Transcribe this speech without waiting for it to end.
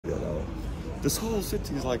This whole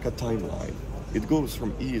city is like a timeline. It goes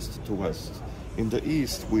from east to west. In the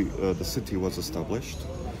east, the city was established.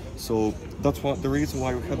 So that's the reason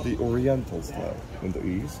why we have the Oriental style in the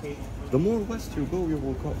east. The more west you go, you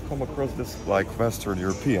will come across this like Western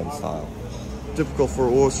European style, typical for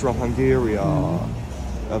Austro-Hungarian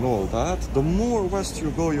and all that. The more west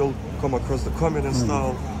you go, you'll come across the communist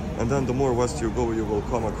style, and then the more west you go, you will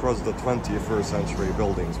come across the 21st century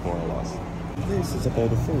buildings, more or less. This is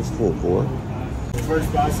about the First World War.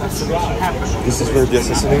 This is where the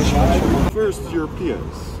assassination happened. First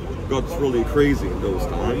Europeans got really crazy in those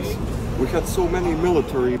times. We had so many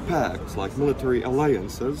military pacts, like military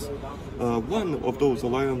alliances. One of those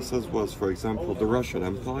alliances was, for example, the Russian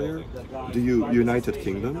Empire, the United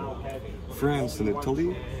Kingdom, France and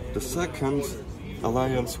Italy. The second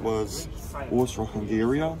alliance was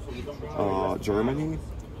Austro-Hungarian, Germany,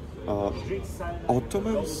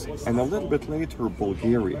 Ottomans, and a little bit later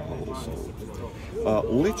Bulgaria also.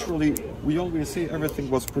 Literally, we always say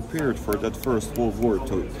everything was prepared for that First World War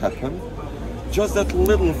to happen. Just that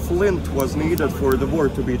little flint was needed for the war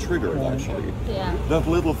to be triggered, actually. Yeah. That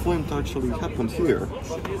little flint actually happened here.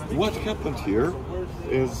 What happened here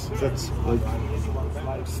is that, like,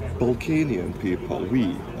 Balkanian people,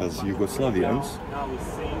 we as Yugoslavians,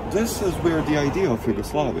 this is where the idea of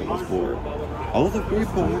Yugoslavia was born. A lot of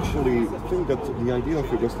people actually think that the idea of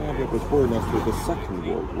Yugoslavia was born after the Second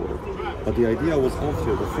World War, but the idea was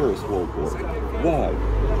after the First World War. Why?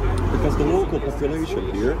 Because the local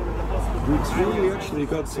population here, we really actually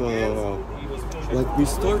got, like, we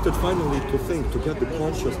started finally to think, to get the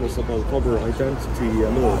consciousness about our identity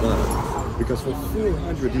and all that. Because for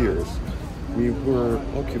 400 years, we were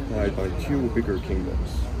occupied by two bigger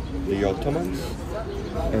kingdoms, the Ottomans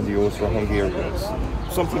and the Austro-Hungarians.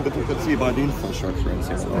 Something that you can see by the infrastructure and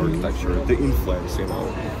architecture, the influence, you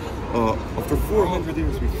know. After 400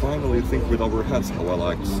 years, we finally think with our heads, how I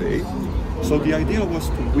like to say. So the idea was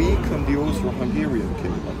to weaken the Austro-Hungarian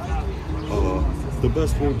kingdom. The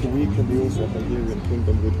best way to weaken the Austro-Hungarian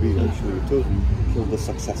kingdom would be actually to kill the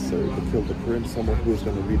successor, to kill the prince, someone who's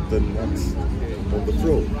going to be the next on the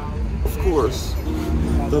throne. Of course,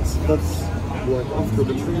 that's like after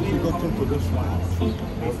the train we got into this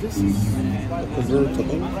one. This is a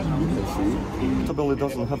convertible, you can see. Convertible, it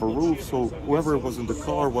doesn't have a roof, so whoever was in the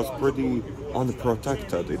car was pretty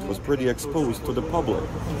unprotected. It was pretty exposed to the public.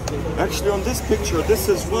 Actually, on this picture, this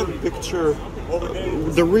is one picture,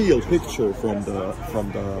 the real picture from the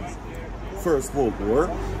First World War.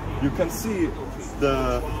 You can see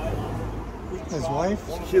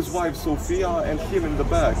his wife Sofia, and him in the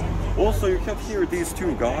back. Also, you have here these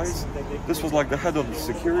two guys. This was like the head of the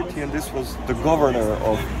security, and this was the governor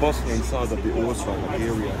of Bosnia inside of the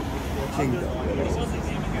Austro-Hungarian kingdom. You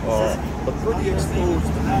know? But pretty exposed.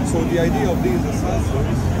 So the idea of these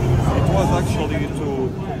assassins, it was actually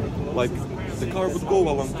to, like, the car would go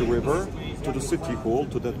along the river to the city hall,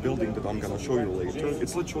 to that building that I'm gonna show you later.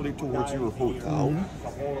 It's literally towards your hotel.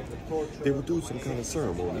 They would do some kind of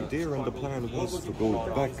ceremony there, and the plan was to go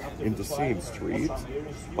back in the same street,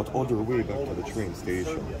 but other way back to the train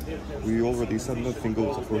station. We already said nothing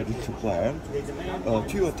goes according to plan.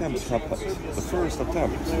 Two attempts happened. The first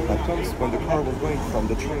attempt happens when the car was going from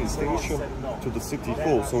the train station to the city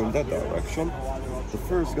hall, so in that direction. The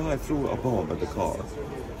first guy threw a bomb at the car.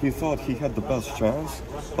 He thought he had the best chance,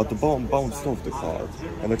 but the bomb bounced off the car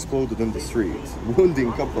and exploded in the street, wounding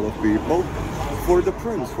a couple of people. For the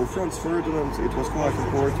prince, for Franz Ferdinand, it was quite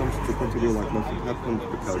important to continue like nothing happened,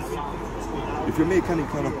 because if you make any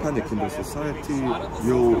kind of panic in the society,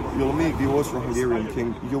 you'll make the Austro-Hungarian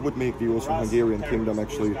king. You would make the Austro-Hungarian kingdom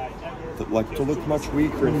actually to look much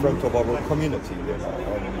weaker in front of our community, you know,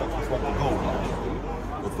 and that's what the goal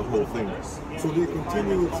of the whole thing. So they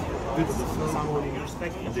continued with the ceremony,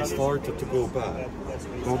 and they started to go back.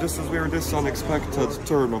 Now this is where this unexpected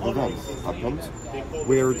turn of events happened,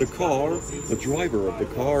 where the driver of the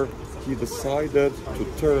car, he decided to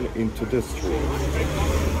turn into this street.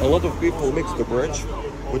 A lot of people mix the bridge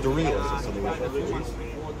with the real assassination place.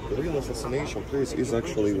 The real assassination place is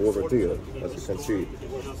actually over there, as you can see.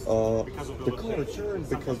 The car turned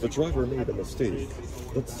because the driver made a mistake.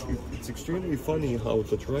 It's extremely funny how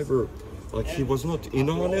the driver, like, he was not in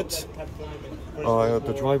on it.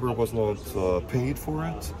 The driver was not paid for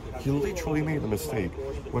it. He literally made a mistake.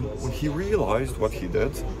 When he realized what he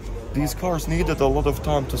did, these cars needed a lot of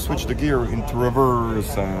time to switch the gear into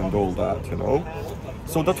reverse and all that, you know.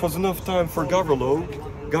 So that was enough time for Gavrilo,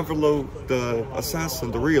 the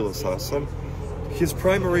assassin, the real assassin. His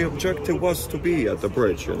primary objective was to be at the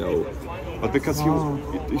bridge, you know. But because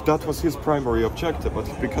that was his primary objective, but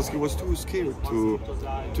because he was too scared to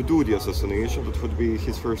do the assassination, that would be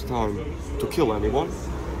his first time to kill anyone,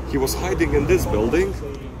 he was hiding in this building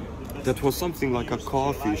that was something like a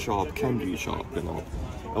coffee shop, candy shop, you know.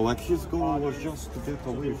 Like his goal was just to get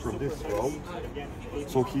away from this crowd,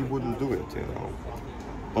 so he wouldn't do it, you know.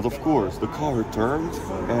 But of course, the car turned,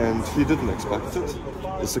 and he didn't expect it.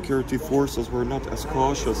 The security forces were not as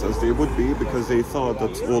cautious as they would be, because they thought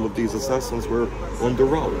that all of these assassins were on the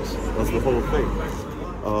road. That's the whole thing.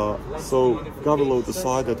 So Gavrilo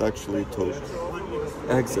decided actually to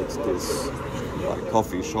exit this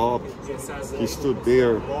coffee shop. He stood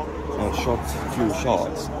there and shot a few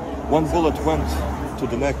shots. One bullet went to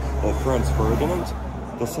the neck of Franz Ferdinand.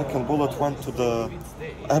 The second bullet went to the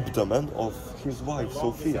abdomen of his wife,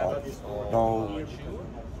 Sofia. Now,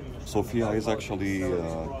 Sofia is actually,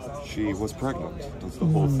 she was pregnant. That's the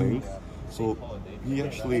whole thing. So he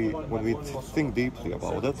actually, when we think deeply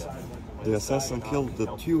about it, the assassin killed the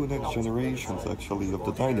two next generations actually of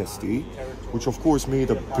the dynasty, which of course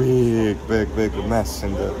made a big mess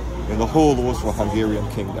in the whole Austro-Hungarian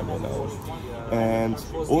kingdom, you know. And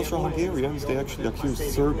Austro-Hungarians, they actually accused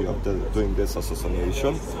Serbia of doing this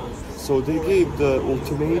assassination. So they gave the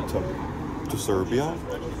ultimatum to Serbia.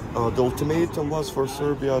 The ultimatum was for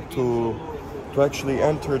Serbia to actually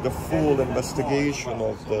enter the full investigation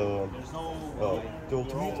of the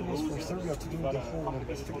ultimatum was for Serbia to do the whole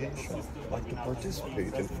investigation, like to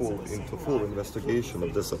participate in full investigation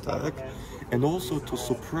of this attack, and also to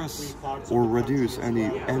suppress or reduce any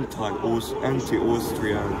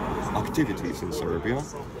anti-Austrian activities in Serbia.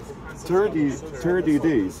 30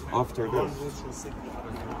 days after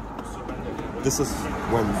this is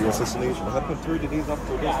when the assassination happened. 30 days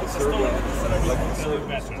after this, the Serbian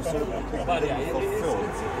fulfilled.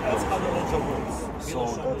 So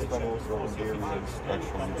that's when Austro-Hungarians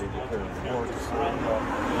actually declared war to Serbia.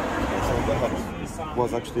 So that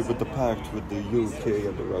was actually with the pact with the UK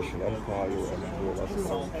and the Russian Empire, and more or less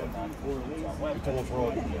it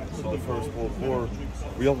overall the First World War.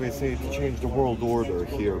 We always say to change the world order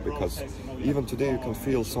here, because even today you can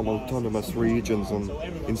feel some autonomous regions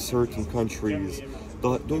in certain countries.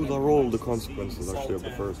 Those are all the consequences actually of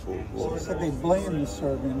the First World War. So they blamed the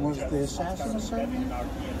Serbian. Was the assassin Serbian?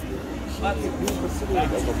 He was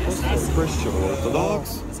considered as a Muslim Christian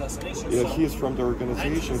Orthodox. He is from the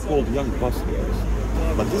organization called Young Bosnians.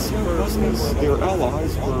 But these Young Bosnians, their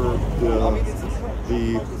allies were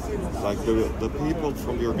the people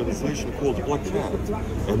from the organization called Black Hand.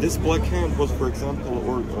 And this Black Hand was, for example,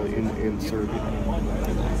 in Serbia.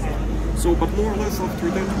 So, but more or less after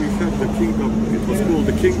that we had the kingdom, it was called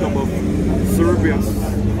the Kingdom of Serbians,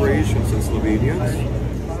 Croatians and Slovenians,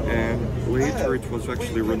 and later it was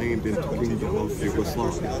actually renamed into Kingdom of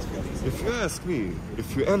Yugoslavia. If you ask me,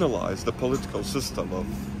 if you analyze the political system of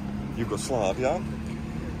Yugoslavia,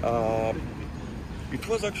 it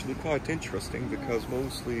was actually quite interesting, because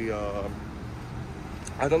mostly,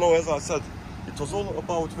 I don't know, as I said, it was all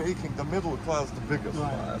about making the middle class the biggest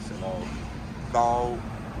class, you know. Now,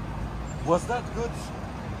 was that good?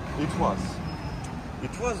 It was.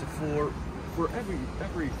 It was for every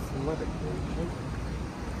Slavic nation.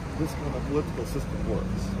 This kind of political system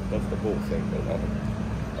works. That's the whole thing, you know.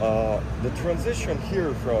 The transition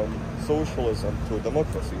here from socialism to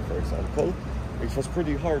democracy, for example, it was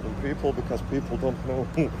pretty hard on people, because people don't know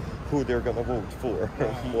who they're gonna vote for,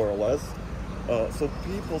 more or less. So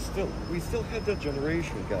we still had that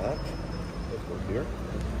generation gap. Let's go here.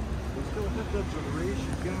 We still have that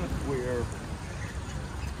generation gap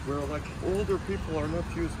where like older people are not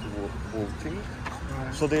used to voting,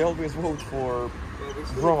 so they always vote for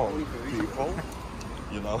wrong people,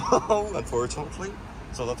 you know, unfortunately.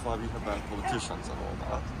 So that's why we have bad politicians and all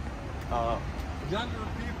that. Younger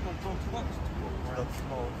people don't want to vote. That's the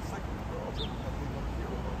second problem.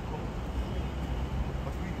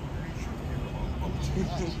 But we should hear about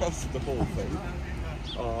politics. That's the whole thing.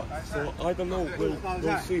 So I don't know, we'll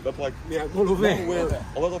see, but like where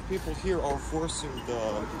a lot of people here are forcing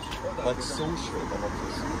the social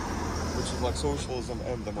democracy, which is like socialism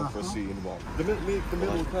and democracy in one. The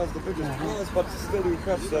middle class, the biggest class, but still you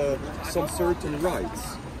have some certain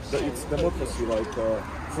rights. It's democracy, like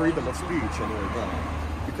freedom of speech and all that.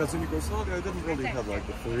 Because in Yugoslavia, I didn't really have like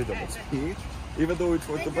the freedom of speech, even though it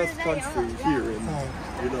was the best country here in,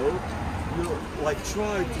 you know, like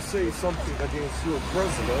try to say something against your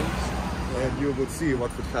president, and you would see what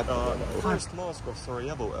would happen. First mosque of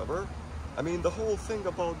Sarajevo ever. I mean, the whole thing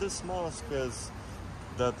about this mosque is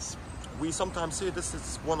that we sometimes say this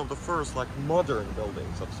is one of the first like modern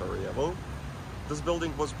buildings of Sarajevo. This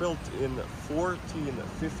building was built in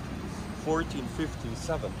 1450s,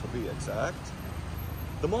 1457 to be exact.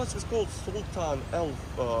 The mosque is called Sultan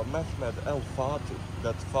Mehmed al-Fatih.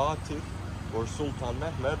 That Fatih, or Sultan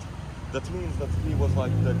Mehmed, that means that he was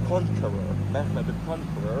like the conqueror, Mehmed the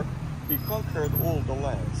conqueror. He conquered all the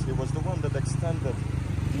lands. He was the one that extended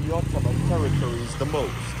the Ottoman territories the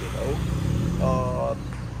most, you know.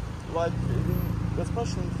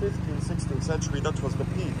 Especially in 15th, 16th century, that was the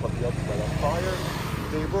peak of the Ottoman Empire.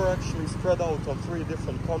 They were actually spread out on 3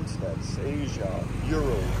 different continents: Asia,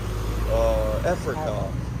 Europe,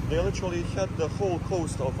 Africa. They literally had the whole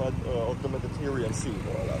coast of the Mediterranean Sea,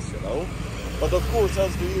 more or less, you know. But of course,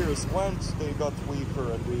 as the years went, they got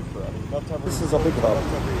weaker and weaker. I mean, not every... This is a big map.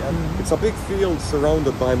 It's a big field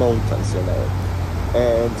surrounded by mountains, you know.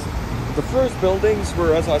 And the first buildings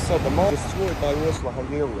were, as I said, the mosque destroyed by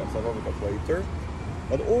Austro-Hungarians a little bit later.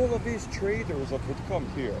 And all of these traders that would come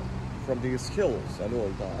here from these hills and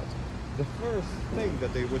all that, the first thing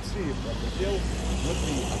that they would see from the hill would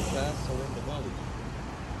be a castle in the valley.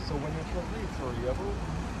 So when you translate Sarajevo,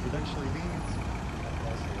 it actually means a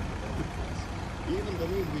castle in the valley. Even the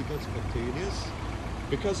name we got spontaneous,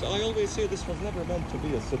 because I always say this was never meant to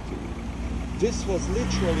be a city. This was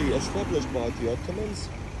literally established by the Ottomans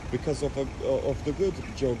because of the good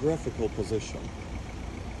geographical position.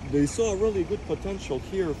 They saw a really good potential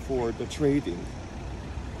here for the trading.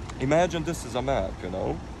 Imagine this is a map, you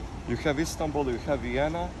know. You have Istanbul, you have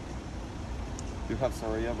Vienna, you have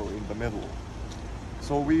Sarajevo in the middle.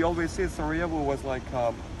 So we always say Sarajevo was like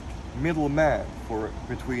a middleman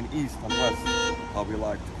between East and West, how we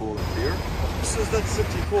like to call it here. This is that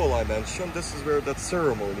city hall I mentioned. This is where that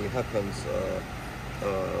ceremony happens,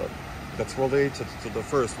 that's related to the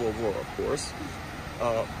First World War, of course.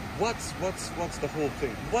 What's the whole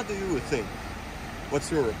thing? What do you think?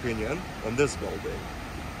 What's your opinion on this building?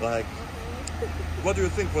 Like, what do you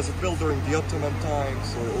think? Was it built during the Ottoman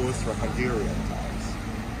times or Austro-Hungarian times?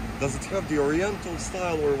 Does it have the Oriental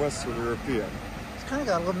style or Western European? It's kind of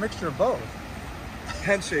got a little mixture of both.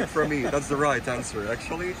 Handshake from me, that's the right answer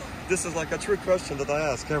actually. This is like a trick question that I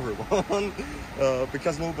ask everyone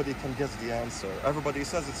because nobody can guess the answer. Everybody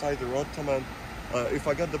says it's either Ottoman. If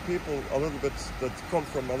I get the people a little bit that come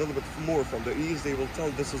from a little bit more from the East, they will tell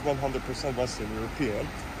this is 100% Western European,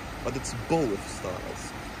 but it's both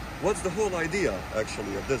styles. What's the whole idea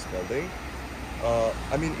actually of this building?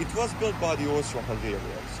 I mean, it was built by the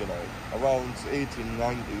Austro-Hungarians, you know, around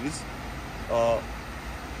 1890s.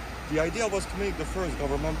 The idea was to make the first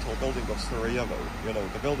governmental building of Sarajevo, you know,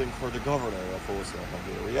 the building for the governor of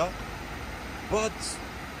Austro-Hungary. But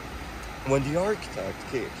when the architect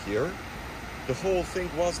came here, the whole thing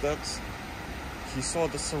was that he saw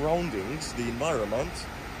the surroundings, the environment,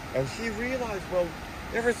 and he realized, well,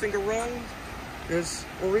 everything around is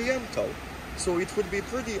Oriental. So it would be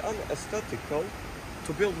pretty unaesthetical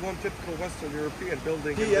to build one typical Western European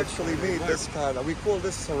building. He actually made this kind of, we call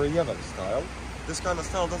this Sarajevan style. This kind of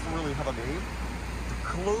style doesn't really have a name. The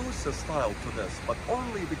closest style to this, but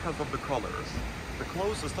only because of the colors. The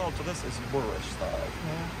closest style to this is Moorish style.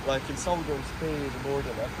 Yeah. Like in southern Spain,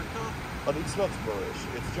 northern Africa, but it's not Moorish.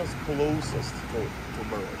 It's just closest to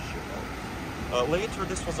Moorish, you know. Later,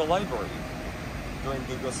 this was a library during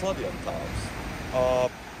the Yugoslavian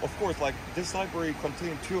times. Of course, like this library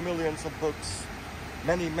contained 2 million of books,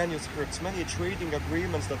 many manuscripts, many trading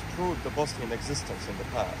agreements that proved the Bosnian existence in the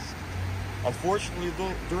past. Unfortunately,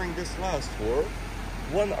 during this last war,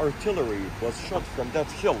 one artillery was shot from that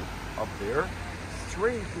hill up there,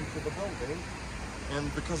 straight into the building,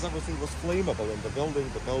 and because everything was flammable in the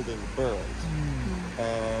building burned.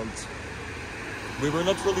 And we were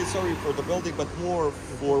not really sorry for the building, but more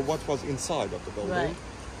for what was inside of the building. Right.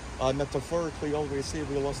 I metaphorically always say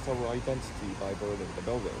we lost our identity by burning the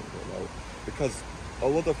building, you know, because a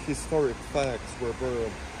lot of historic facts were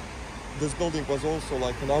burned. This building was also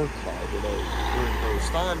like an archive, you know, during those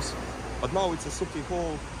times. But now it's a city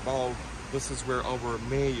hall. Now this is where our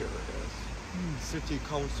mayor is. City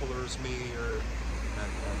councillors, mayor,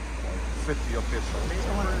 and city officials. It's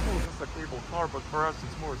just a cable car, but for us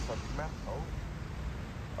it's more sentimental.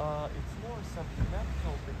 It's more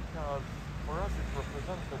sentimental because for us it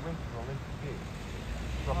represents the Winter Olympic Games.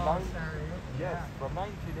 From from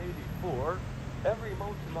 1984, every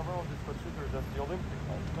mountain around is considered as the Olympic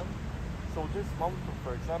mountain. So this mountain,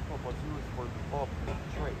 for example, was used for the bobsledge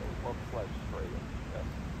trail. Yes.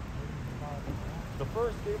 The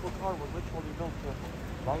first cable car was literally built in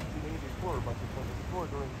 1984, but it was destroyed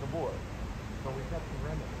during the war. So we had to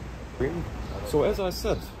renovate. So as I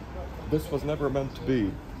said, this was never meant to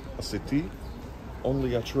be a city,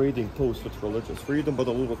 only a trading post with religious freedom, but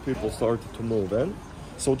a lot of people started to move in.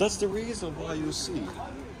 So that's the reason why you see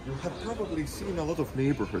you have probably seen a lot of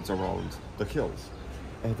neighborhoods around the hills.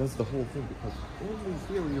 And that's the whole thing, because only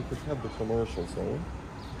here you could have the commercial zone.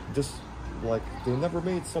 Just like they never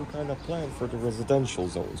made some kind of plan for the residential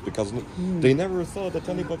zones, because they never thought that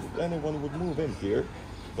anyone would move in here.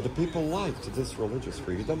 But the people liked this religious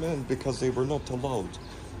freedom, and because they were not allowed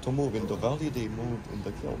to move in the valley, they moved in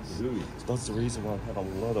the hills. Really? So that's the reason why I had a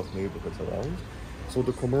lot of neighborhoods around. So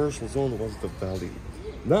the commercial zone was the valley.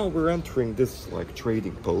 Now we're entering this like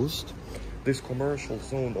trading post, this commercial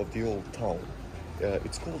zone of the old town.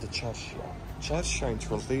 It's called the Chashya. Chashya in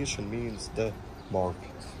translation means the market.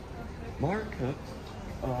 Market,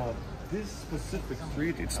 this specific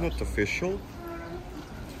street, it's not official,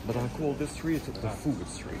 but I call this street the food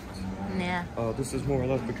street. Yeah. This is more or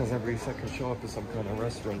less because every second shop is some kind of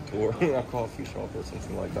restaurant or a coffee shop or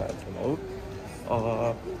something like that, you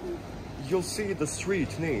know. You'll see the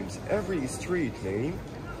street names. Every street name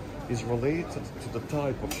is related to the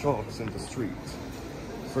type of shops in the street.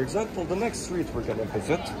 For example, the next street we're gonna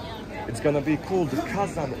visit, it's gonna be called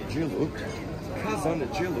Kazanjiluk.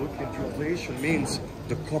 Kazanjiluk in translation means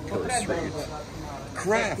the copper street.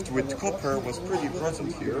 Craft with copper was pretty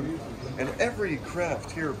present here, and every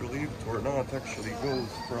craft here, believe it or not, actually goes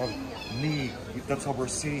from knee, that's how we're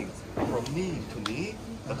saying, from knee to knee.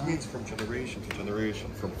 That means from generation to generation,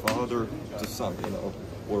 from father to son, you know,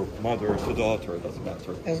 or mother to daughter, it doesn't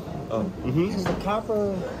matter. Is the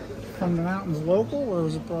copper from the mountains local, or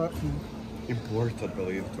was it brought from? Imported,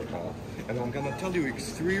 believe it or not. And I'm gonna tell you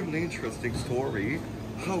extremely interesting story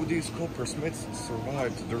how these coppersmiths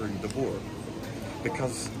survived during the war.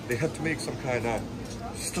 Because they had to make some kind of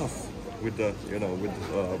stuff with the, you know,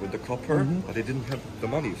 with the copper, but they didn't have the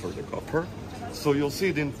money for the copper. So you'll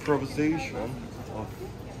see the improvisation of.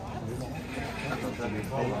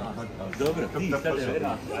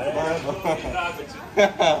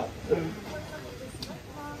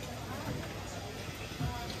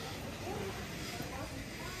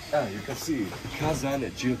 You can see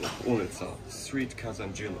Kazanjiluk ulica, street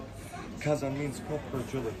Kazanjiluk. Kazan means copper,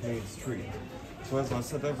 Jiluk means street. So as I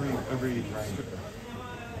said, every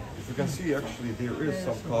if you can see, actually there is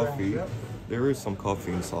some coffee. There is some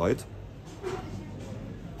coffee inside.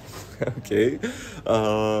 Okay.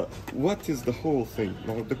 What is the whole thing?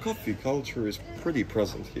 Now the coffee culture is pretty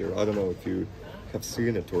present here. I don't know if you have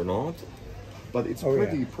seen it or not, but it's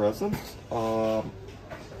pretty present.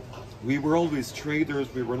 We were always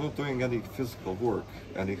traders. We were not doing any physical work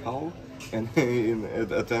anyhow, and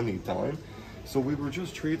at any time. So we were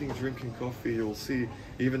just trading, drinking coffee. You'll see,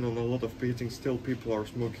 even on a lot of paintings, still people are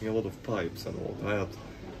smoking a lot of pipes and all that.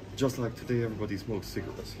 Just like today, everybody smokes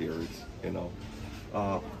cigarettes here. It's, you know,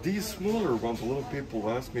 these smaller ones, a lot of people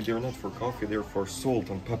ask me, they're not for coffee, they're for salt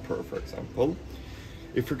and pepper, for example.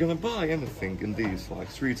 If you're gonna buy anything in these like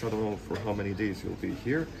streets, I don't know for how many days you'll be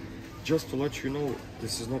here. Just to let you know,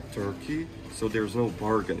 this is not Turkey, so there's no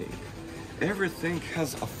bargaining. Everything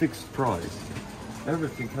has a fixed price.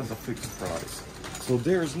 Everything has a fixed price. So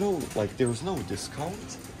there's no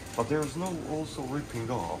discount, but there's no also ripping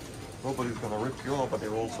off. Nobody's gonna rip you off, but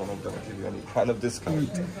they're also not gonna give you any kind of discount.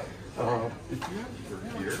 If you enter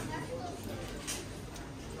here,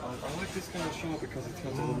 I like this kind of shop because it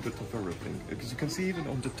has a little bit of everything. Because you can see even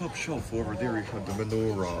on the top shelf over there you have the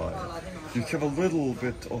menorah. You have a little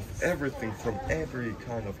bit of everything from every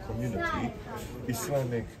kind of community.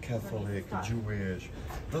 Islamic, Catholic, Jewish.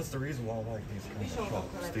 That's the reason why I like these kinds of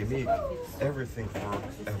shops. They make everything for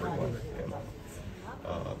everyone.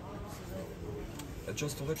 And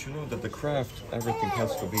just to let you know that the craft, everything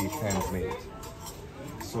has to be handmade.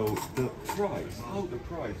 So the price, how the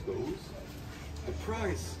price goes, the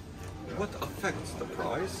price, what affects the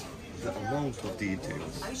price? The amount of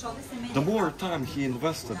details. The more time he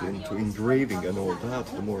invested into engraving and all that,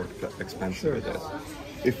 the more expensive it is.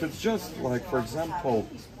 If it's just like, for example,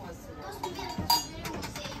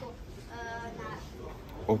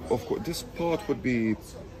 of course, this pot would be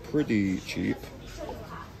pretty cheap.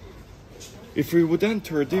 If we would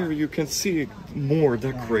enter there, you can see more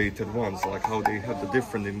decorated ones, like how they had the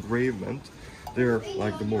different engravement. They're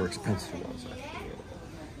like the more expensive ones, actually.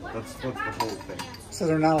 That's the whole thing. So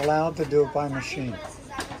they're not allowed to do it by machine?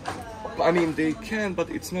 I mean, they can, but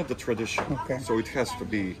it's not the tradition. Okay. So it has to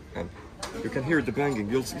be, and you can hear the banging.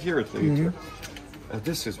 You'll hear it later.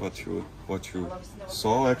 This is what you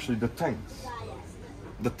saw. Actually, the tanks.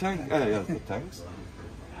 The tanks.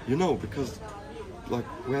 You know, because like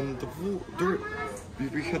when the war,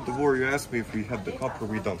 we had the war. You asked me if we had the copper.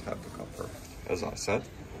 We don't have the copper, as I said.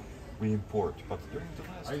 We import, but during the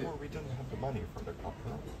last war we didn't have the money for the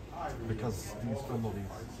copper because these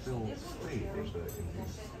families still stayed in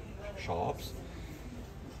these shops.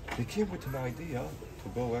 They came with an idea to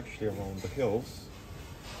go actually around the hills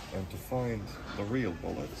and to find the real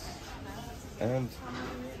bullets and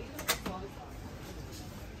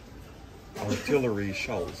artillery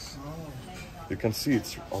shells. You can see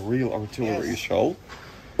it's a real artillery shell.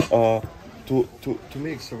 To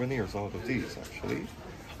make souvenirs out of these, actually.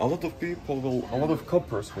 A lot of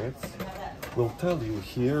coppersmiths will tell you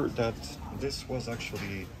here that this was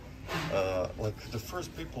actually like the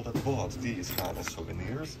first people that bought these kind of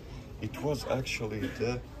souvenirs. It was actually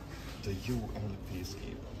the UN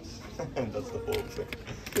peacekeepers. And that's the whole thing.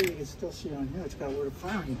 See, you can still see on here, it's got a little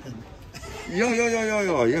firing pin.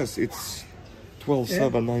 Yeah, yes, it's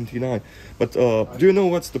 12,799. But do you know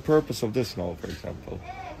what's the purpose of this now, for example?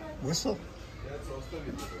 Whistle?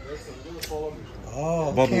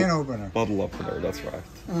 Oh, can opener. Bottle opener, that's right.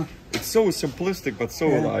 It's so simplistic, but so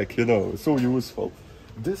like, you know, so useful.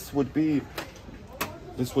 This would be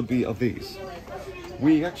a vase.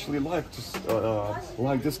 We actually like to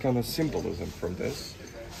like this kind of symbolism from this,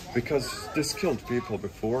 because this killed people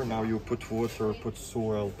before. Now you put water, put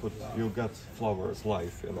soil, you get flowers,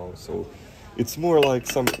 life, you know. So it's more like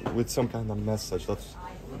some kind of message. That's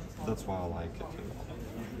why I like it. You know.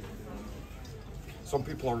 Some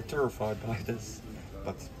people are terrified by this,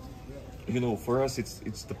 but you know, for us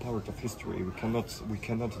it's the part of history. We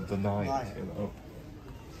cannot deny it. You know.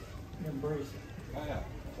 Embrace it. Oh, yeah.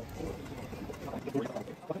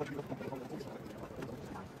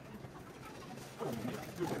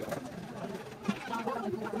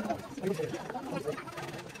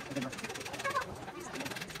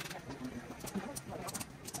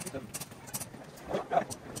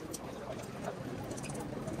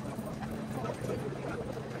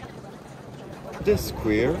 This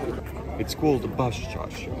square, it's called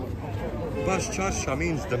Bascarsija. Bascarsija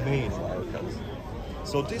means the main market.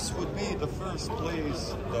 So this would be the first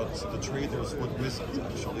place that the traders would visit,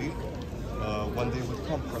 actually, when they would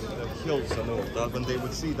come from the hills and all that, when they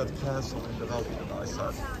would see that castle in the valley that I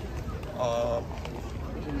said.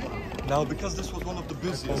 Now, because this was one of the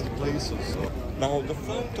busiest places, now the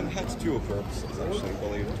fountain had two purposes, actually,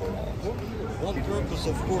 believe it or not. One purpose,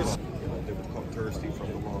 of course, you know, they would come thirsty from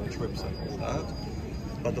the long trips and all that.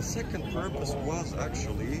 But the second purpose was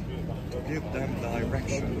actually to give them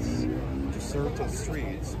directions to certain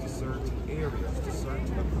streets, to certain areas, to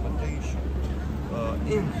certain accommodation.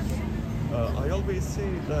 I always say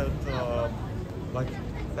that like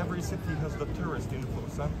every city has the tourist info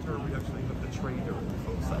center, we actually have the trader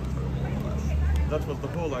info center. That was the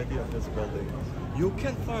whole idea of this building. You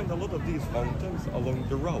can find a lot of these fountains along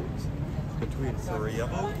the road between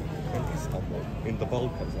Sarajevo and Istanbul, in the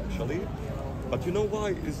Balkans actually. But you know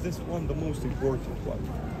why is this one the most important one?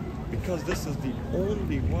 Because this is the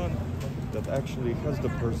only one that actually has the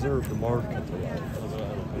preserved market around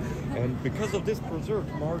it. And because of this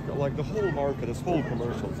preserved market, like the whole market, this whole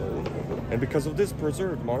commercial zone, and because of this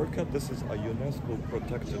preserved market, this is a UNESCO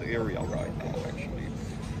protected area right now, actually.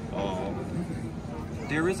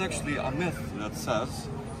 There is actually a myth that says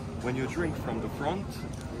when you drink from the front,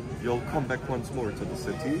 you'll come back once more to the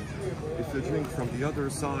city. If you drink from the other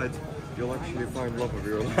side, you'll actually find love of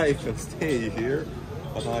your life and stay here.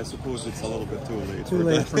 But I suppose it's a little bit too late. Too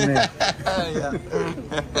late for me. Yeah.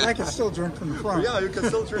 But I can still drink from the front. Yeah, you can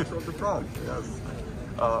still drink from the front, yes.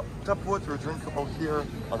 Tap water drinkable here,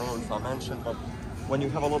 I don't know if I mentioned, but when you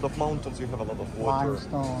have a lot of mountains, you have a lot of water.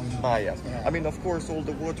 Limestone. Yes. Yeah. I mean, of course, all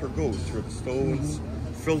the water goes through the stones,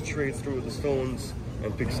 filtrates through the stones,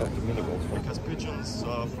 and picks up the minerals. Because pigeons,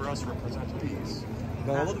 for us, represent peace.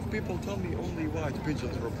 Now, a lot of people tell me only white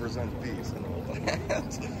pigeons represent peace and all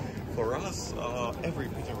that. For us, every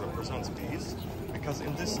pigeon represents peace, because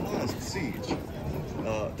in this last siege,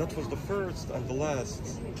 that was the first and the last,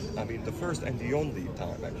 I mean the first and the only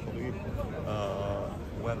time actually,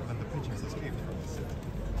 when the pigeons escaped from the city.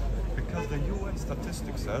 Because the UN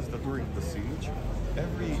statistic says that during the siege,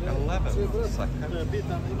 every 11th second,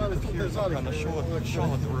 you could hear some kind of shot or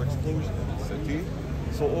explosion in the city.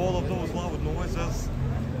 So all of those loud noises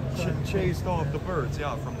chased off the birds,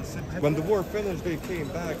 from the city. When the war finished, they came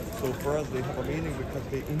back, so for us they have a meaning because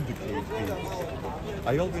they indicate peace.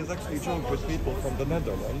 I always actually joke with people from the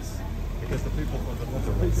Netherlands, because the people from the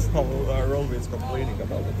Netherlands are always complaining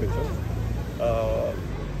about the pigeons.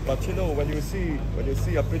 But you know, when you see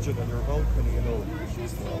a pigeon on your balcony, you know,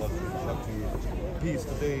 peace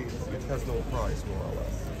today, it has no price, more or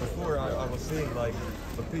less. Before I was saying like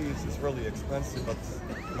the peace is really expensive, but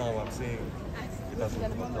now I'm saying it doesn't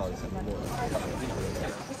have a price anymore.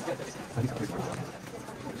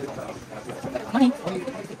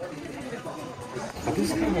 But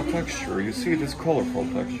this kind of texture, you see this colorful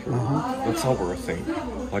texture, that's our thing.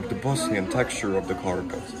 Like the Bosnian texture of the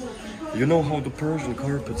carpet. You know how the Persian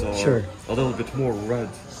carpets are Sure. a little bit more red.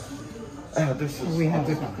 This is We have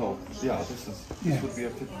typical. Yeah, this would be a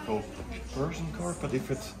typical Persian carpet.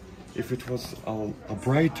 If it was a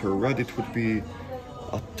brighter red, it would be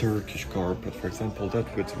a Turkish carpet. For example, that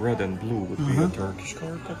with red and blue would be a Turkish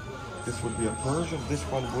carpet. This would be a Persian. This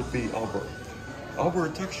one would be our. Our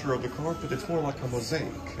texture of the carpet, it's more like a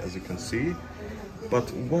mosaic, as you can see.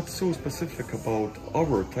 But what's so specific about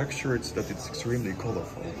our texture is that it's extremely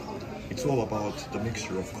colorful. It's all about the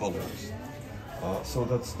mixture of colors. So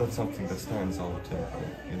that's something that stands out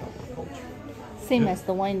in our culture. Same as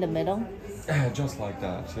the one in the middle? Just like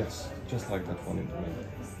that, yes. Just like that one in the middle.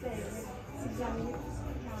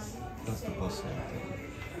 That's the Bosnian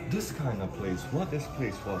thing. This kind of place, what this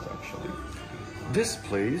place was actually. This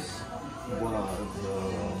place was,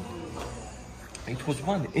 it was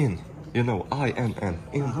one inn, you know, I-N-N,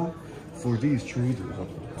 inn, for these traders that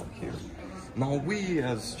would come here. Now we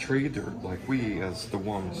as traders, like we as the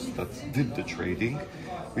ones that did the trading,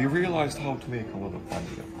 we realized how to make a lot of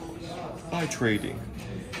money, of course, by trading.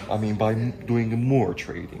 I mean, by doing more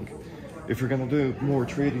trading. If you're gonna do more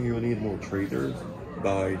trading, you need more traders.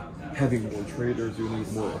 By having more traders, you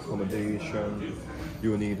need more accommodation,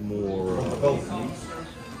 you need more...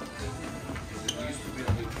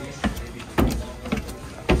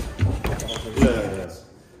 Yes.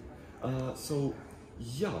 So,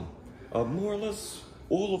 yeah, more or less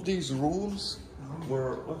all of these rooms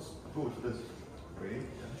were, let's go to this way.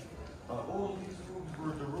 All of these rooms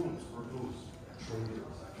were the rooms for those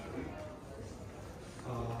traders, actually.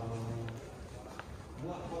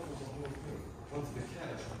 What was the whole thing? What's the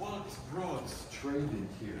catch? What brought trading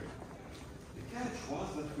here? The catch was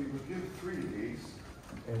that we would give 3 days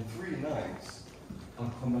and 3 nights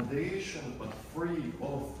accommodation, but free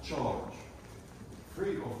of charge.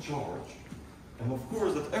 Free of charge. And of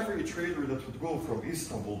course, that every trader that would go from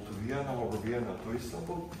Istanbul to Vienna or Vienna to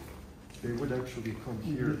Istanbul, they would actually come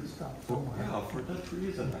here. Yeah, for that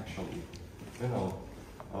reason, actually. You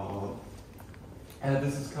know, and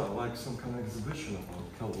this is kind of like some kind of exhibition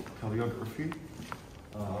about calligraphy,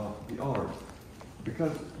 the art.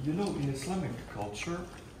 Because, you know, in Islamic culture,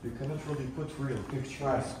 you cannot really put real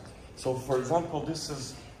pictures. So, for example, this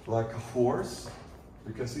is like a horse.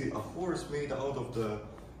 You can see a horse made out of the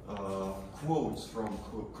quotes from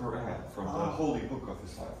Quran, from the Holy Book of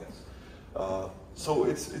Islam. Yes. So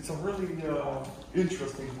it's a really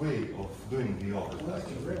interesting way of doing the art. Well,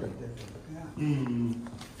 that's really different. Yeah.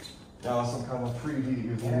 Yeah, some kind of 3D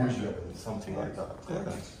illusion, something like that.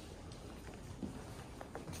 Yeah.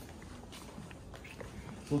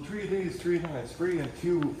 So 3 days, 3 nights, free and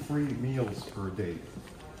 2 free meals per day.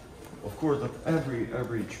 Of course, that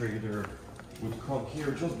every trader would come here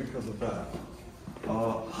just because of that.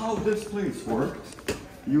 How this place worked,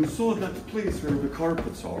 you saw that place where the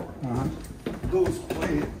carpets are.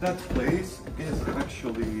 That place is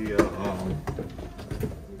actually,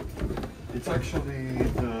 it's actually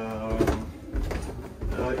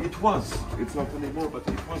it's not anymore, but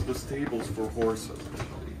it was the stables for horses,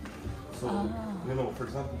 actually. So, you know, for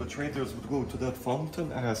example, the traders would go to that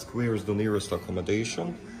fountain, ask where's the nearest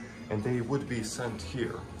accommodation, and they would be sent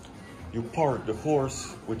here. You park the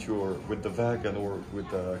horse with the wagon or with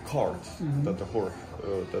the cart that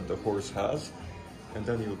the horse has, and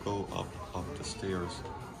then you go up the stairs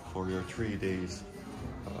for your 3 days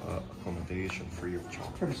accommodation free of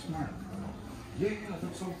charge. Pretty smart. Yeah,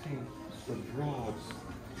 that's something that draws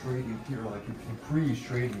trading here. Like you can increase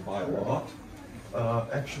trading by a lot.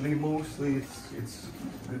 Actually, mostly it's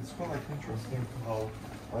quite interesting how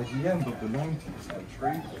by the end of the 19th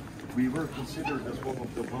century, we were considered as one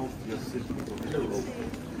of the wealthiest cities of Europe.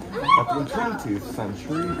 But in the 20th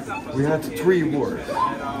century, we had 3 wars.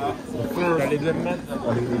 The first, it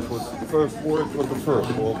was the first war, it was the First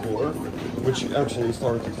World War, which actually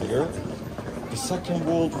started here. The Second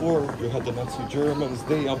World War, you had the Nazi Germans,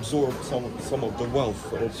 they absorbed some of the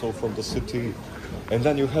wealth also from the city. And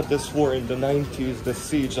then you had this war in the 90s, the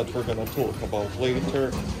siege that we're going to talk about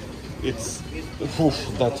later.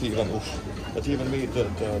 That even made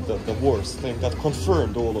the worst thing, that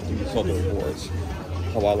confirmed all of these other wars,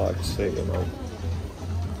 how I like to say, you know.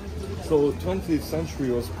 So 20th century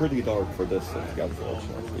was pretty dark for this city,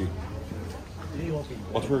 unfortunately.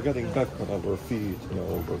 But we're getting back on our feet, you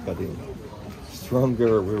know, we're getting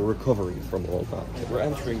stronger, we're recovering from all that. We're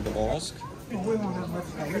entering the mosque. Well, we won't have much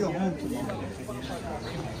time. We go home tomorrow.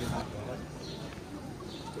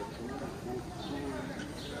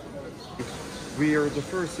 We are the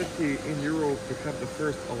first city in Europe to have the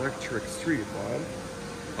first electric street lamp.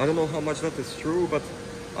 I don't know how much that is true, but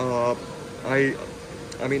I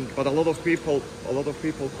I mean, but a lot of people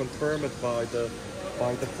confirm it by the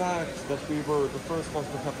fact that we were the first ones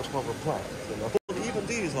to have the power plant. You know, even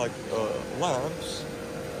these like lamps.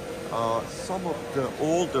 Some of the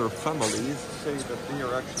older families say that they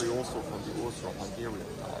are actually also from the Austro-Hungarian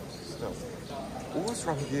times still.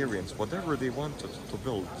 Austro-Hungarians, whatever they wanted to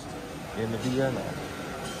build in Vienna,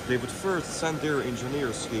 they would first send their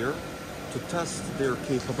engineers here to test their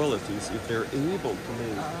capabilities if they're able to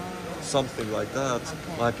make something like that,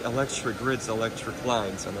 like electric grids, electric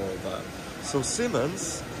lines and all that. So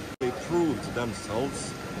Siemens, they proved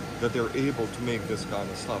themselves that they're able to make this kind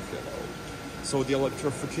of stuff, you know. So the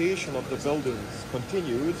electrification of the buildings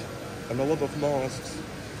continued, and a lot of mosques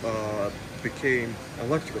became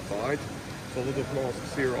electrified. So a lot of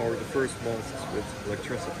mosques here are the first mosques with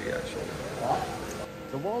electricity, actually.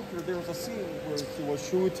 The Walter, there was a scene where he was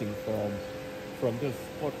shooting from this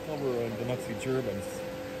clock tower and the Nazi Germans.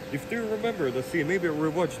 If you remember the scene, maybe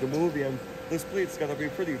rewatch the movie, and this plate's gonna be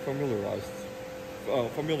pretty familiar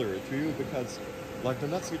to you, because like the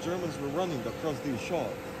Nazi Germans were running across these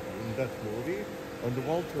shots in that movie, and the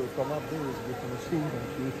Walter from up there is with a machine gun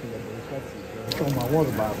shooting at the Nazis. Show my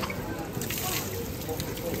water bottle.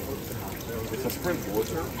 It's a spring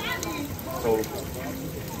water, so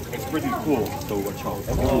it's pretty cool to watch out.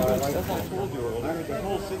 As I told you earlier, the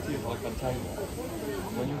whole city is like a tango.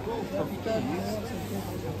 When you go from east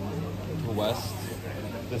to west,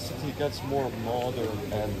 the city gets more modern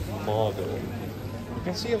and modern. You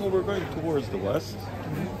can see how we're going towards the west,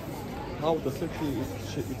 how the city is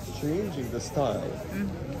changing the style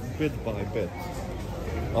bit by bit.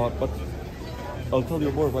 But I'll tell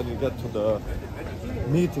you more when you get to the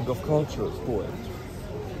meeting of cultures point.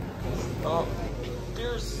 It's not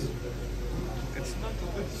a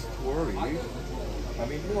good story. I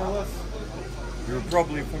mean, more or less, you're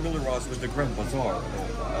probably familiarized with the Grand Bazaar.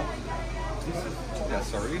 This is,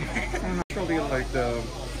 actually like the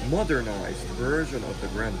modernized version of the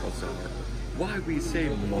Grand Bazaar. Why we say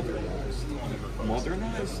modernized?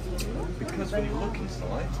 Modernized? Because when you look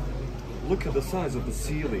inside, look at the size of the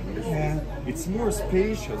ceiling. It's more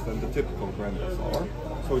spacious than the typical Grand Bazaar.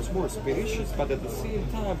 So it's more spacious, but at the same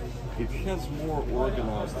time, it has more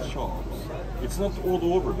organized shops. It's not all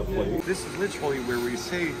over the place. This is literally where we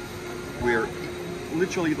say we're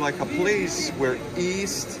literally like a place where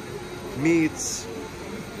East meets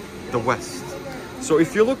the West. So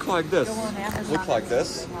if you look like this,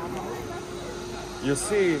 you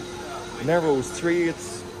see narrow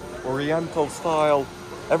streets, Oriental style.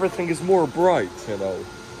 Everything is more bright, you know.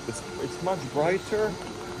 It's much brighter.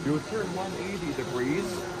 You turn 180 degrees,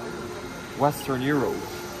 Western Europe.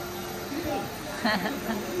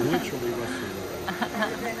 Literally Western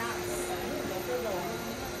Europe.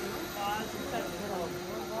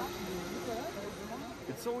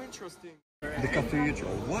 It's so interesting. The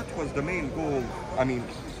cathedral. What was the main goal? I mean,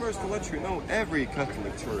 first to let you know, every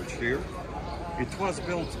Catholic church here, it was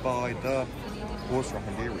built by the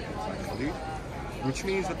Austro-Hungarians actually, which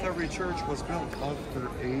means that every church was built after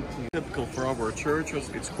 18. Typical for our churches,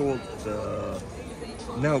 it's called the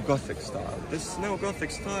Neo-Gothic style. This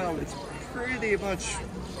Neo-Gothic style, it's pretty much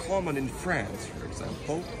common in France, for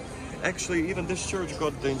example. Actually, even this church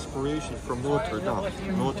got the inspiration from Notre Dame.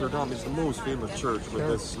 Notre Dame is the most famous church with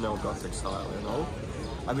this Neo-Gothic style, you know.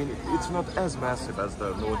 I mean, it's not as massive as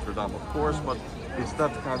the Notre Dame, of course, but it's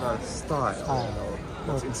that kind of style, you know,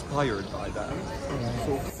 that's inspired by that.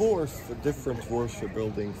 So fourth different worship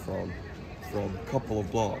building from a couple of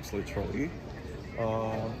blocks, literally.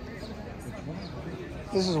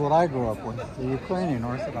 This is what I grew up with, the Ukrainian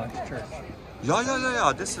Orthodox Church.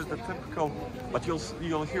 Yeah. This is the typical, but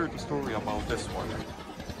you'll hear the story about this one.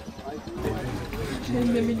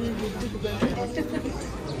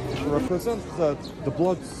 It represents the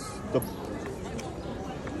blood,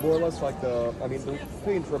 more or less like the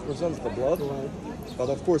paint represents the blood, but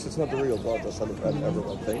of course it's not the real blood as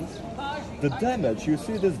everyone thinks. The damage, you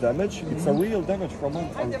see this damage? It's a real damage from an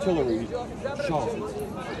artillery shot.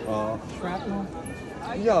 Shrapnel?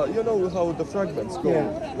 Yeah, you know how the fragments go,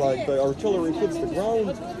 like the artillery hits the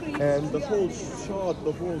ground and the whole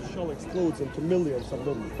shell explodes into millions of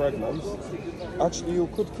little fragments. Actually, you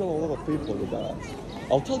could kill a lot of people with that.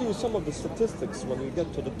 I'll tell you some of the statistics when you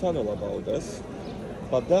get to the tunnel about this,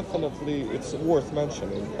 but definitely it's worth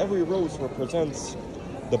mentioning. Every rose represents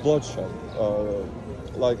the bloodshed,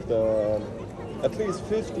 at least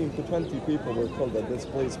 15 to 20 people were killed at this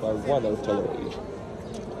place by one artillery.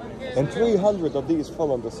 And 300 of these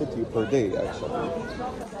fell on the city per day, actually.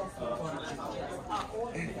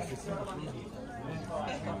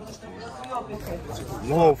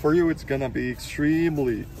 Well, for you it's gonna be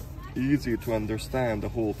extremely easy to understand the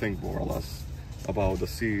whole thing, more or less. about the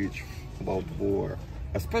siege, about the war,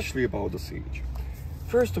 especially about the siege.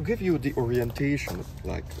 First, to give you the orientation,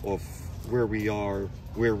 like, of where we are,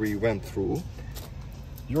 where we went through,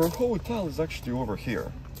 your hotel is actually over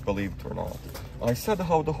here, believe it or not. I said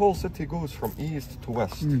how the whole city goes from east to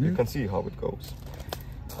west. You can see how it goes.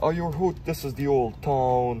 This is the old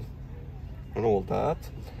town and all that.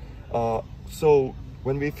 So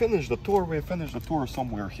when we finished the tour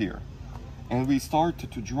somewhere here. And we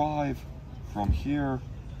started to drive from here.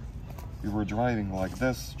 We were driving like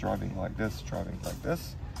this, driving like this, driving like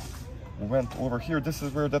this. We went over here. This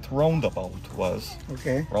is where that roundabout was.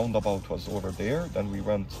 Okay. Roundabout was over there. Then we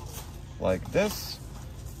went like this,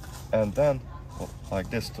 and then like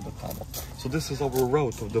this to the tunnel. So this is our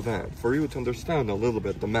route of the van. For you to understand a little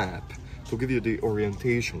bit the map, to give you the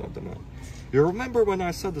orientation of the map. You remember when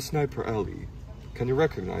I said the sniper alley? Can you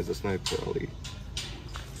recognize the sniper alley?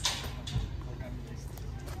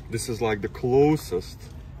 This is like the closest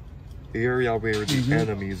area where the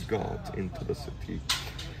enemies got into the city.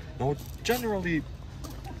 Now, generally,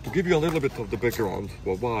 to give you a little bit of the background,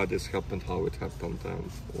 well, why this happened, how it happened,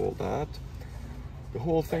 and all that, the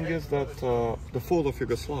whole thing is that the fall of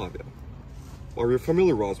Yugoslavia. Are you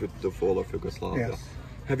familiarized with the fall of Yugoslavia? Yes.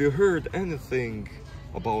 Have you heard anything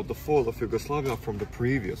about the fall of Yugoslavia from the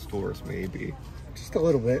previous tours, maybe? Just a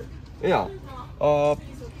little bit. Yeah.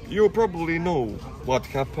 You probably know what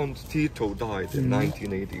happened. Tito died in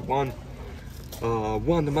 1981.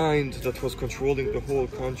 One mind that was controlling the whole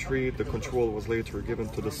country, the control was later given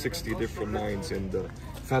to the 60 different minds in the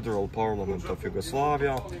federal parliament of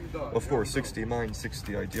Yugoslavia. Of course, 60 minds,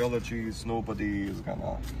 60 ideologies. Nobody is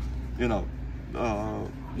gonna, you know,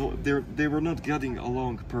 no, they were not getting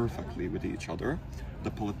along perfectly with each other,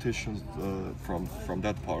 the politicians from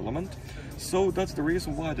that parliament. So that's the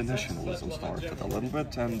reason why the nationalism started a little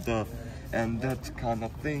bit, and that kind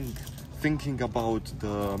of thing, thinking about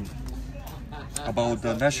the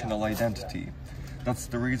national identity. That's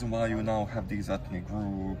the reason why you now have these ethnic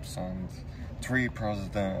groups and 3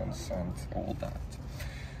 presidents and all that.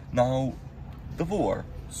 Now, the war.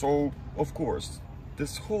 So, of course,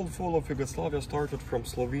 this whole fall of Yugoslavia started from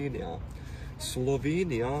Slovenia.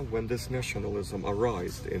 Slovenia, when this nationalism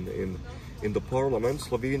arose in the parliament,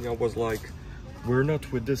 Slovenia was like, we're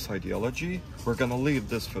not with this ideology, we're gonna leave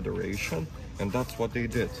this federation, and that's what they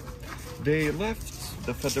did. They left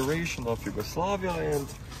the Federation of Yugoslavia, and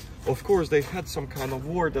of course they had some kind of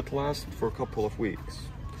war that lasted for a couple of weeks.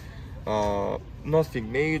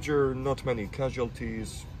 Nothing major, not many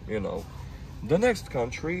casualties, you know. The next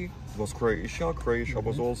country was Croatia. Croatia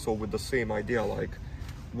was also with the same idea, like,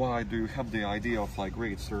 why do you have the idea of like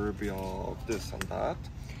Great Serbia, of this and that?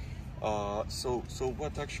 So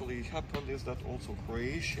what actually happened is that also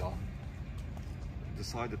Croatia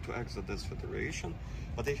decided to exit this federation,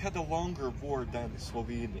 but they had a longer war than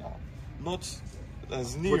Slovenia, not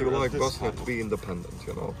as near. Would you like Bosnia to be independent?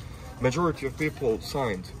 You know, majority of people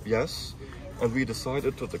signed yes, and we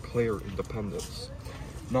decided to declare independence.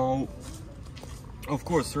 Now, of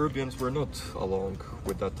course, Serbians were not along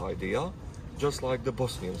with that idea, just like the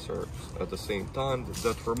Bosnian Serbs at the same time,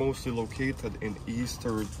 that were mostly located in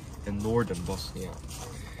eastern and northern Bosnia.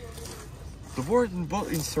 The war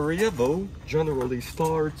in Sarajevo generally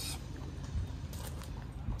starts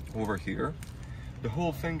over here. The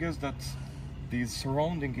whole thing is that these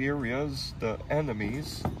surrounding areas, the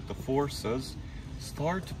enemies, the forces,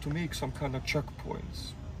 started to make some kind of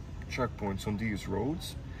checkpoints on these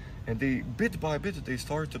roads, and they, bit by bit, they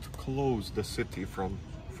started to close the city from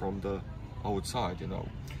the outside, you know.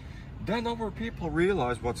 Then our people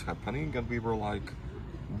realized what's happening, and we were like,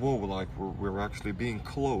 whoa, like we're actually being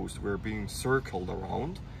closed, we're being circled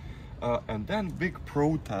around. And then big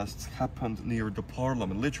protests happened near the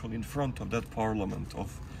parliament, literally in front of that parliament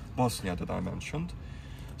of Bosnia that I mentioned.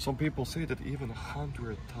 Some people say that even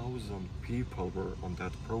 100,000 people were on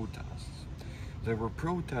that protests. They were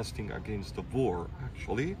protesting against the war,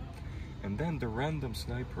 actually, and then the random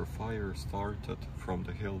sniper fire started from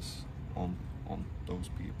the hills on those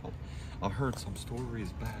people. I heard some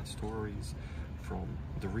stories, bad stories, from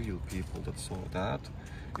the real people that saw that.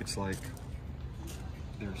 It's like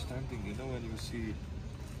they're standing, you know, and you see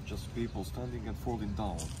just people standing and falling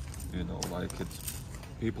down, you know, like it's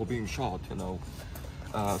people being shot, you know.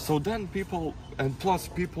 So then people, and plus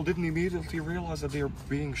people didn't immediately realize that they're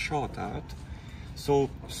being shot at. So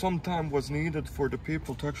some time was needed for the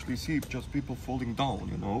people to actually see just people falling down,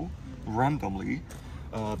 you know, randomly.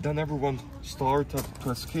 Then everyone started to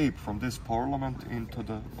escape from this parliament into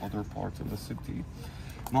the other parts of the city.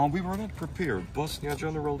 Now, we were not prepared. Bosnia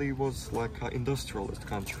generally was like an industrialist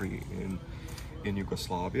country in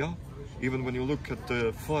Yugoslavia. Even when you look at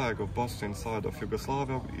the flag of Bosnia inside of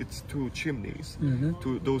Yugoslavia, it's two chimneys.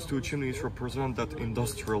 Those two chimneys represent that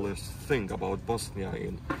industrialist thing about Bosnia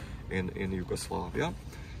in Yugoslavia.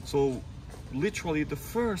 So literally the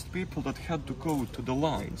first people that had to go to the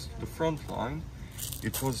lines, the front line,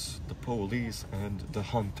 it was the police and the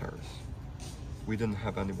hunters. We didn't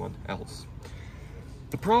have anyone else.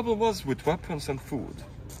 The problem was with weapons and food.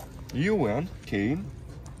 UN came,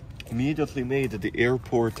 immediately made the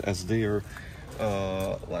airport as their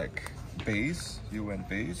like base, UN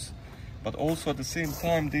base, but also at the same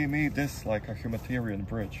time they made this like a humanitarian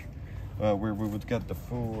bridge where we would get the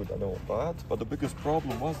food and all that. But the biggest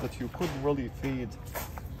problem was that you couldn't really feed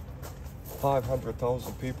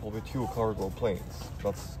 500,000 people with 2 cargo planes.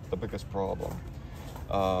 That's the biggest problem.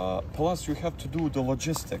 Plus you have to do the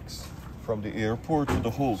logistics from the airport to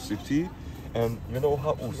the whole city. And you know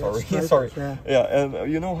how, oh sorry, sorry. Yeah,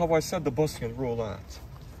 and you know how I said the Bosnian roulette?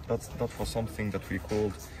 That was something that we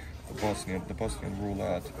called the Bosnian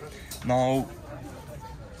roulette. Now,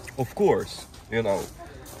 of course, you know,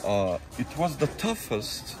 it was the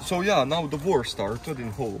toughest. So yeah, now the war started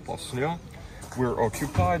in whole Bosnia. We're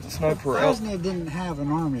occupied, sniper. Bosnia didn't have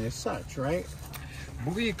an army as such, right?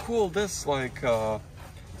 We call this like the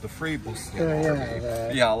Free Bosnian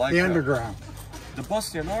Army. Yeah, like the underground. The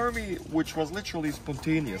Bosnian army, which was literally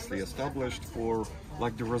spontaneously established for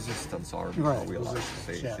like the resistance army, right, we like to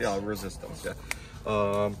say. Yes. Yeah, resistance, yeah.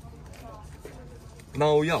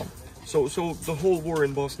 Now, yeah, so the whole war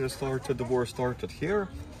in Bosnia started, the war started here.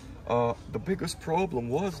 The biggest problem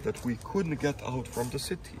was that we couldn't get out from the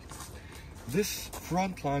city. This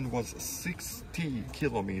front line was 60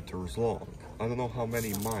 kilometers long. I don't know how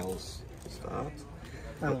many miles is that.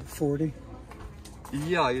 40.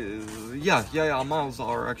 Yeah, miles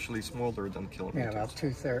are actually smaller than kilometers. Yeah, about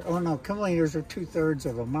 2/3. Oh no, kilometers are 2/3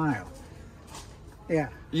 of a mile. Yeah.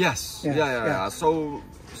 Yes, yeah. So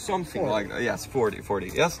something 40. like that. Yes, 40,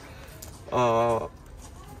 yes. So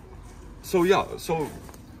yeah, so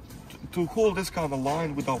to hold this kind of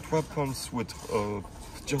line without weapons, with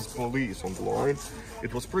just police on the line,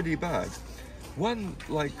 it was pretty bad. One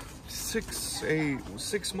like 6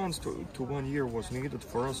 months to 1 year was needed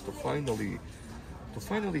for us to finally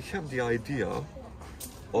have the idea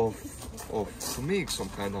of to make some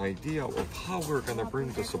kind of idea of how we're gonna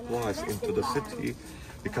bring the supplies into the city,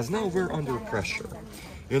 because now we're under pressure.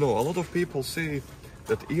 You know, a lot of people say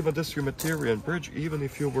that even this humanitarian bridge, even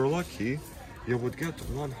if you were lucky, you would get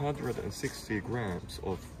 160 grams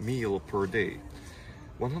of meal per day.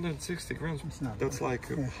 160 grams, that's like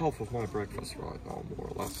half of my breakfast right now, more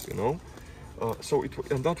or less, you know.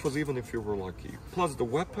 And that was even if you were lucky. Plus the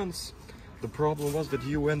weapons. The problem was that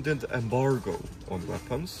UN did embargo on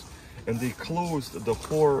weapons, and they closed the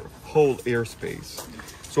whole airspace.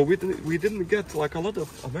 So we didn't get, like a lot of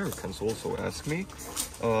Americans also ask me,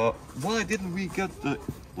 why didn't we get the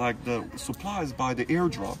supplies by the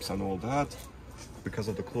airdrops and all that? Because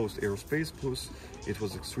of the closed airspace. Plus it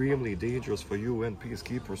was extremely dangerous for UN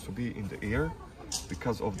peacekeepers to be in the air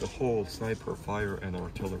because of the whole sniper fire and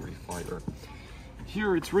artillery fire.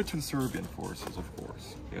 Here it's written Serbian forces, of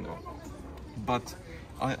course, you know. But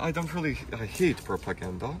I don't really, I hate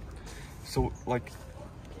propaganda. So like,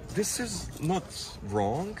 this is not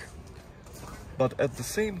wrong, but at the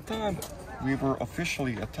same time, we were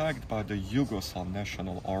officially attacked by the Yugoslav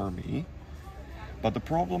National Army. But the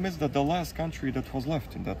problem is that the last country that was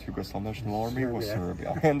left in that Yugoslav National Army was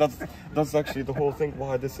Serbia. And that's actually the whole thing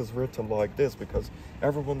why this is written like this, because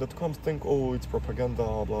everyone that comes think, oh, it's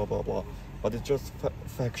propaganda, blah, blah, blah. But it's just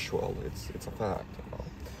factual, it's a fact, you know.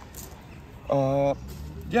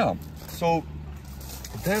 Yeah, so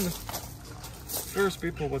then first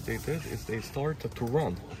people, what they did is they started to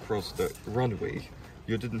run across the runway.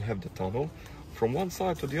 You didn't have the tunnel from one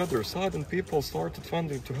side to the other side, and people started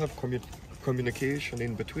wanting to have communication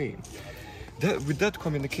in between. With that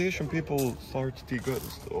communication, people started to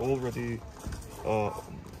already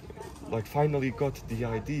like finally got the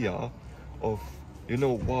idea of, you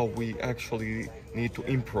know, wow, we actually need to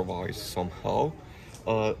improvise somehow.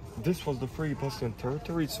 This was the Free Bosnian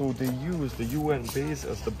territory, so they used the UN base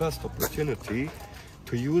as the best opportunity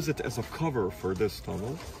to use it as a cover for this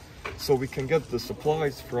tunnel, so we can get the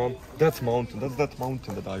supplies from that mountain. That's that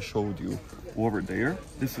mountain that I showed you over there.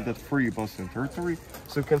 This is that Free Bosnian territory.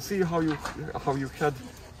 So you can see how you had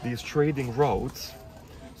these trading routes.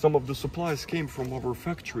 Some of the supplies came from our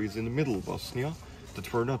factories in the middle of Bosnia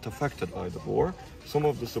that were not affected by the war. Some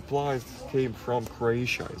of the supplies came from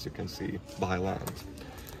Croatia, as you can see, by land.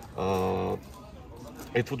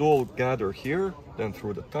 It would all gather here, then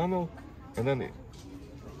through the tunnel, and then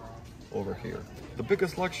over here. The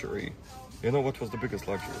biggest luxury, you know what was the biggest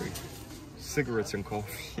luxury? cigarettes and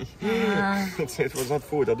coffee. It was not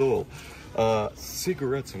food at all.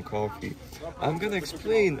 Cigarettes and coffee. I'm gonna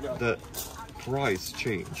explain the price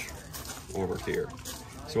change over here.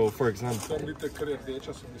 So, for example,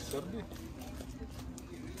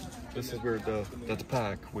 this is where that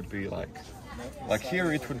pack would be like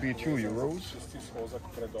here it would be 2 euros.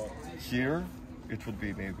 Here it would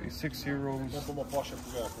be maybe 6 euros,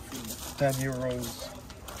 10 euros,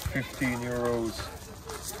 15 euros,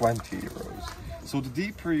 20 euros. So the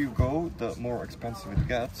deeper you go, the more expensive it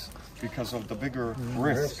gets because of the bigger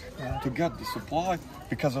risk to get the supply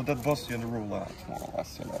because of that Bosnian roulette, more or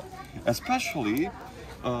less, you know. Especially,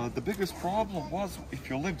 the biggest problem was if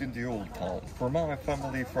you lived in the old town. For my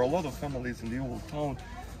family, for a lot of families in the old town,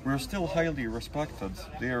 we're still highly respected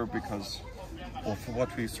there because of what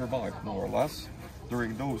we survived, more or less,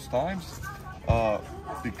 during those times.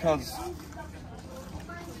 Because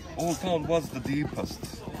Old Town was the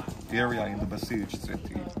deepest area in the besieged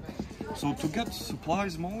city. So to get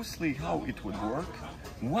supplies, mostly how it would work,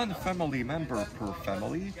 one family member per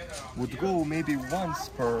family would go maybe once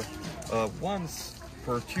per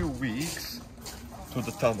 2 weeks to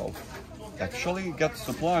the tunnel. Actually get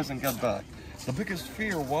supplies and get back. The biggest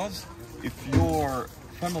fear was if your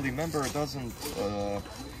family member doesn't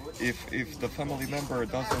if the family member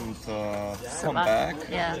doesn't come back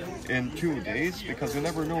in 2 days, because you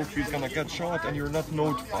never know if he's gonna get shot and you're not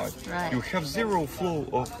notified. Right. You have zero flow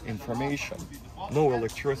of information, no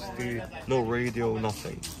electricity, no radio,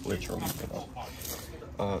 nothing, literally, you know.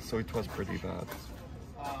 So it was pretty bad.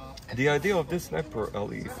 The idea of this sniper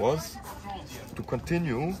alley was to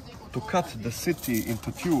continue to cut the city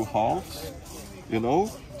into 2 halves, you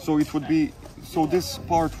know, so it would be, so this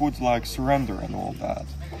part would like surrender and all that.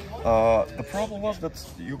 The problem was that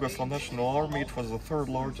the Yugoslav National Army, it was the 3rd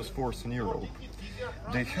largest force in Europe.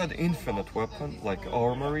 They had infinite weapons, like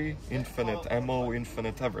armory, infinite ammo,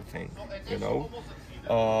 infinite everything, you know.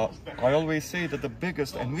 I always say that the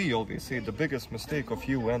biggest, and we always say the biggest mistake of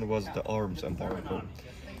UN was the arms embargo.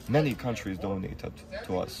 Many countries donated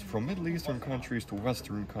to us, from Middle Eastern countries to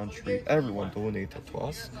Western countries, everyone donated to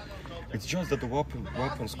us. It's just that the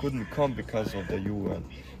weapons couldn't come because of the UN.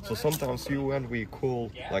 So sometimes UN we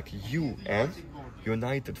call like UN,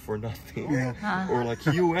 United for Nothing, or like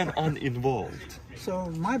UN uninvolved. So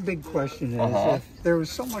my big question is, if there was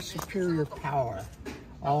so much superior power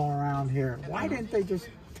all around here, why didn't they just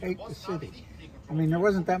take the city? I mean, there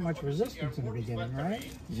wasn't that much resistance in the beginning, right?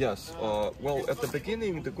 Yes, well, at the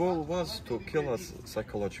beginning the goal was to kill us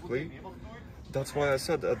psychologically. That's why I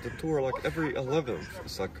said at the tour, like every 11th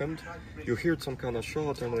second, you hear some kind of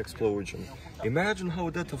shot and an explosion. Imagine how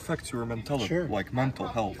that affects your mentality, like mental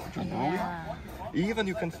health generally. Even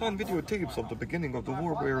you can find videotapes of the beginning of the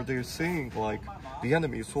war where they're saying, like, the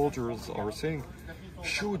enemy soldiers are saying,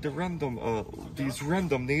 shoot the random, these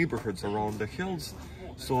random neighborhoods around the hills,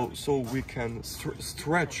 so we can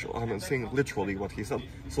stretch, I'm saying literally what he said,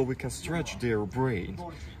 so we can stretch their brain.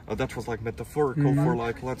 That was like metaphorical for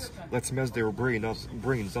like, let's mess their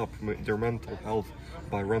brains up, their mental health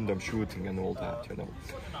by random shooting and all that, you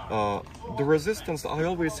know. The resistance, I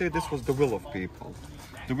always say this was the will of people.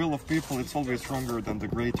 The will of people, it's always stronger than the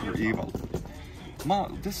greater evil.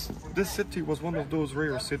 This city was one of those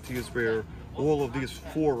rare cities where all of these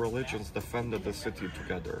 4 religions defended the city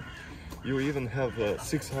together. You even have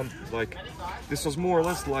 600, like, this was more or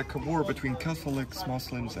less like a war between Catholics,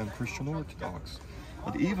 Muslims and Christian Orthodox.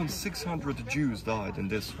 But even 600 Jews died in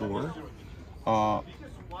this war to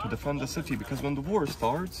defend the city, because when the war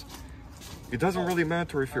starts, it doesn't really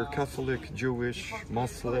matter if you're Catholic, Jewish,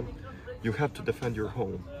 Muslim, you have to defend your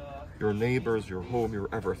home, your neighbors, your home, your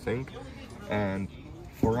everything. And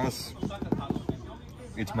for us,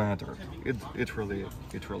 it mattered. It really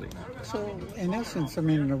mattered. So, in essence, I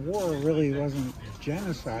mean, the war really wasn't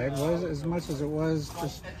genocide, was as much as it was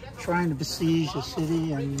just trying to besiege the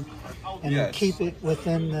city and keep it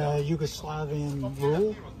within the Yugoslavian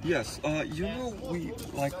rule? Yes, you know,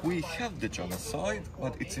 we have the genocide,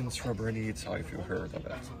 but it's in Srebrenica, if you heard of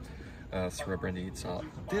it. Srebrenica.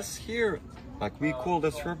 This here, like we call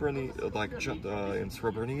the Srebrenica, like in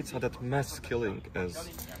Srebrenica, that mass killing, as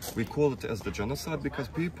we call it as the genocide, because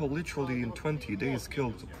people literally in 20 days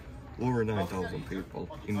killed over 9,000 people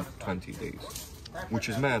in 20 days, which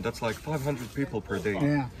is mad. That's like 500 people per day.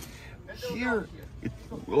 Yeah. Here,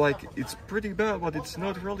 it's pretty bad, but it's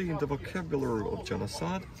not really in the vocabulary of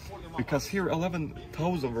genocide, because here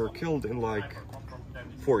 11,000 were killed in like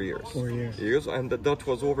 4 years. 4 years. And that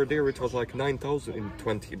was over there, it was like 9,000 in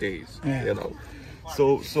 20 days, yeah. You know.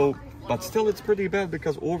 So, but still it's pretty bad,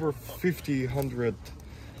 because over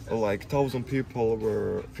 1,000 people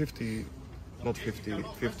were, not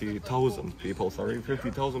 50,000 people, sorry,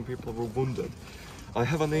 50,000 people were wounded. I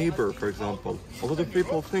have a neighbor, for example. A lot of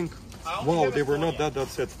people think, wow, they were not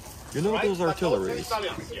that's it. You know those artilleries?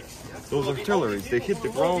 Those artilleries, they hit the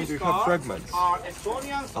ground, you have fragments.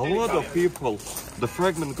 A lot of people, the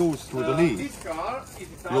fragment goes through the knee.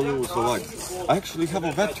 You lose the leg. I actually have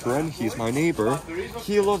a veteran, he's my neighbor.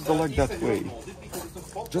 He lost the leg that way.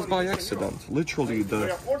 Just by accident. Literally,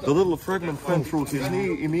 the little fragment went through his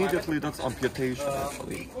knee, immediately that's amputation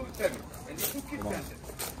actually.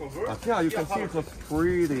 But yeah, you can see it was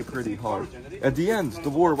pretty hard. At the end, the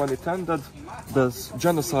war, when it ended, this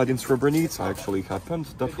genocide in Srebrenica actually happened.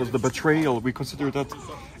 That was the betrayal. We consider that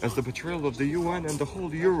as the betrayal of the UN, and the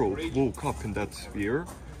whole Europe woke up in that year.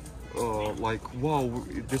 Like, wow,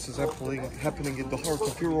 this is happening in the heart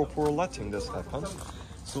of Europe, we're letting this happen.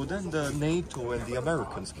 So then the NATO and the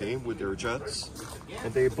Americans came with their jets,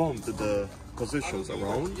 and they bombed the positions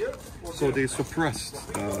around. So they suppressed,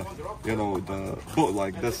 you know,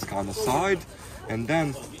 like this kind of side, and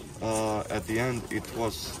then at the end it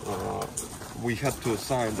was we had to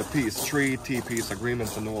sign the peace treaty, peace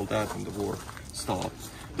agreement, and all that, and the war stopped.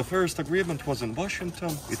 The first agreement was in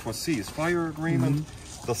Washington. It was ceasefire agreement.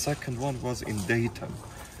 The second one was in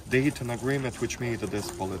Dayton agreement, which made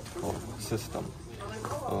this political system.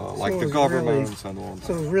 Like the governments and all that.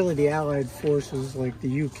 So it was really the Allied forces, like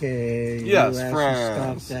the UK, yes, US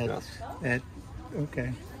France, and stuff that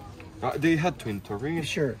okay. They had to intervene.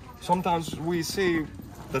 Sure. Sometimes we say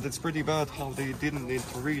that it's pretty bad how they didn't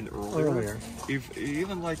intervene earlier. If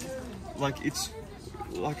even like it's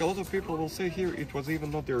like a lot of people will say here, it was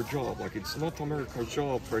even not their job. Like it's not America's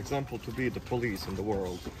job, for example, to be the police in the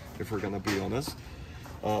world, if we're gonna be honest.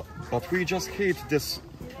 But we just hate this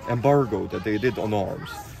embargo that they did on arms.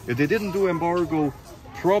 If they didn't do embargo,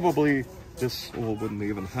 probably this all wouldn't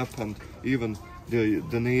even happen. Even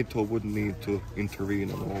the NATO wouldn't need to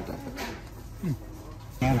intervene and all that.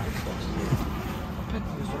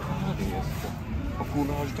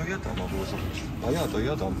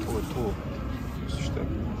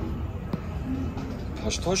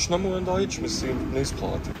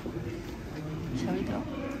 Shall we go?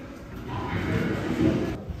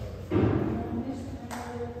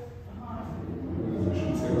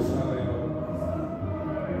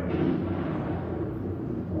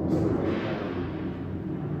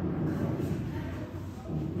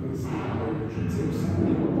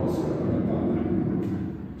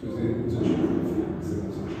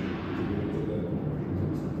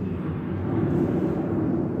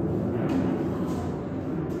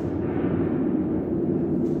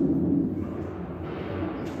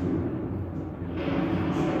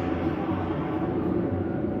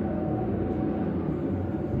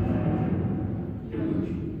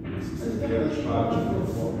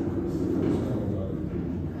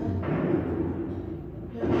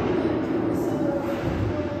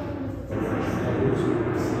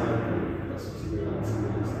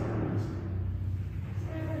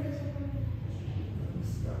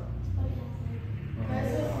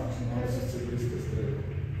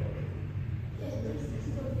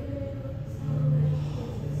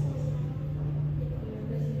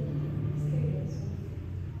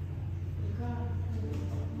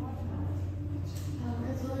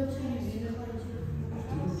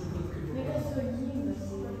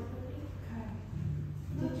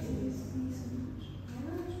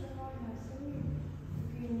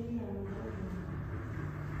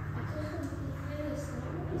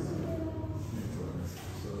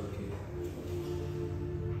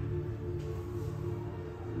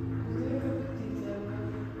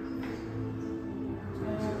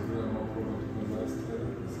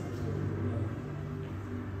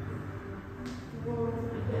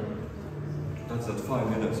 That's at 5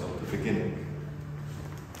 minutes of the beginning.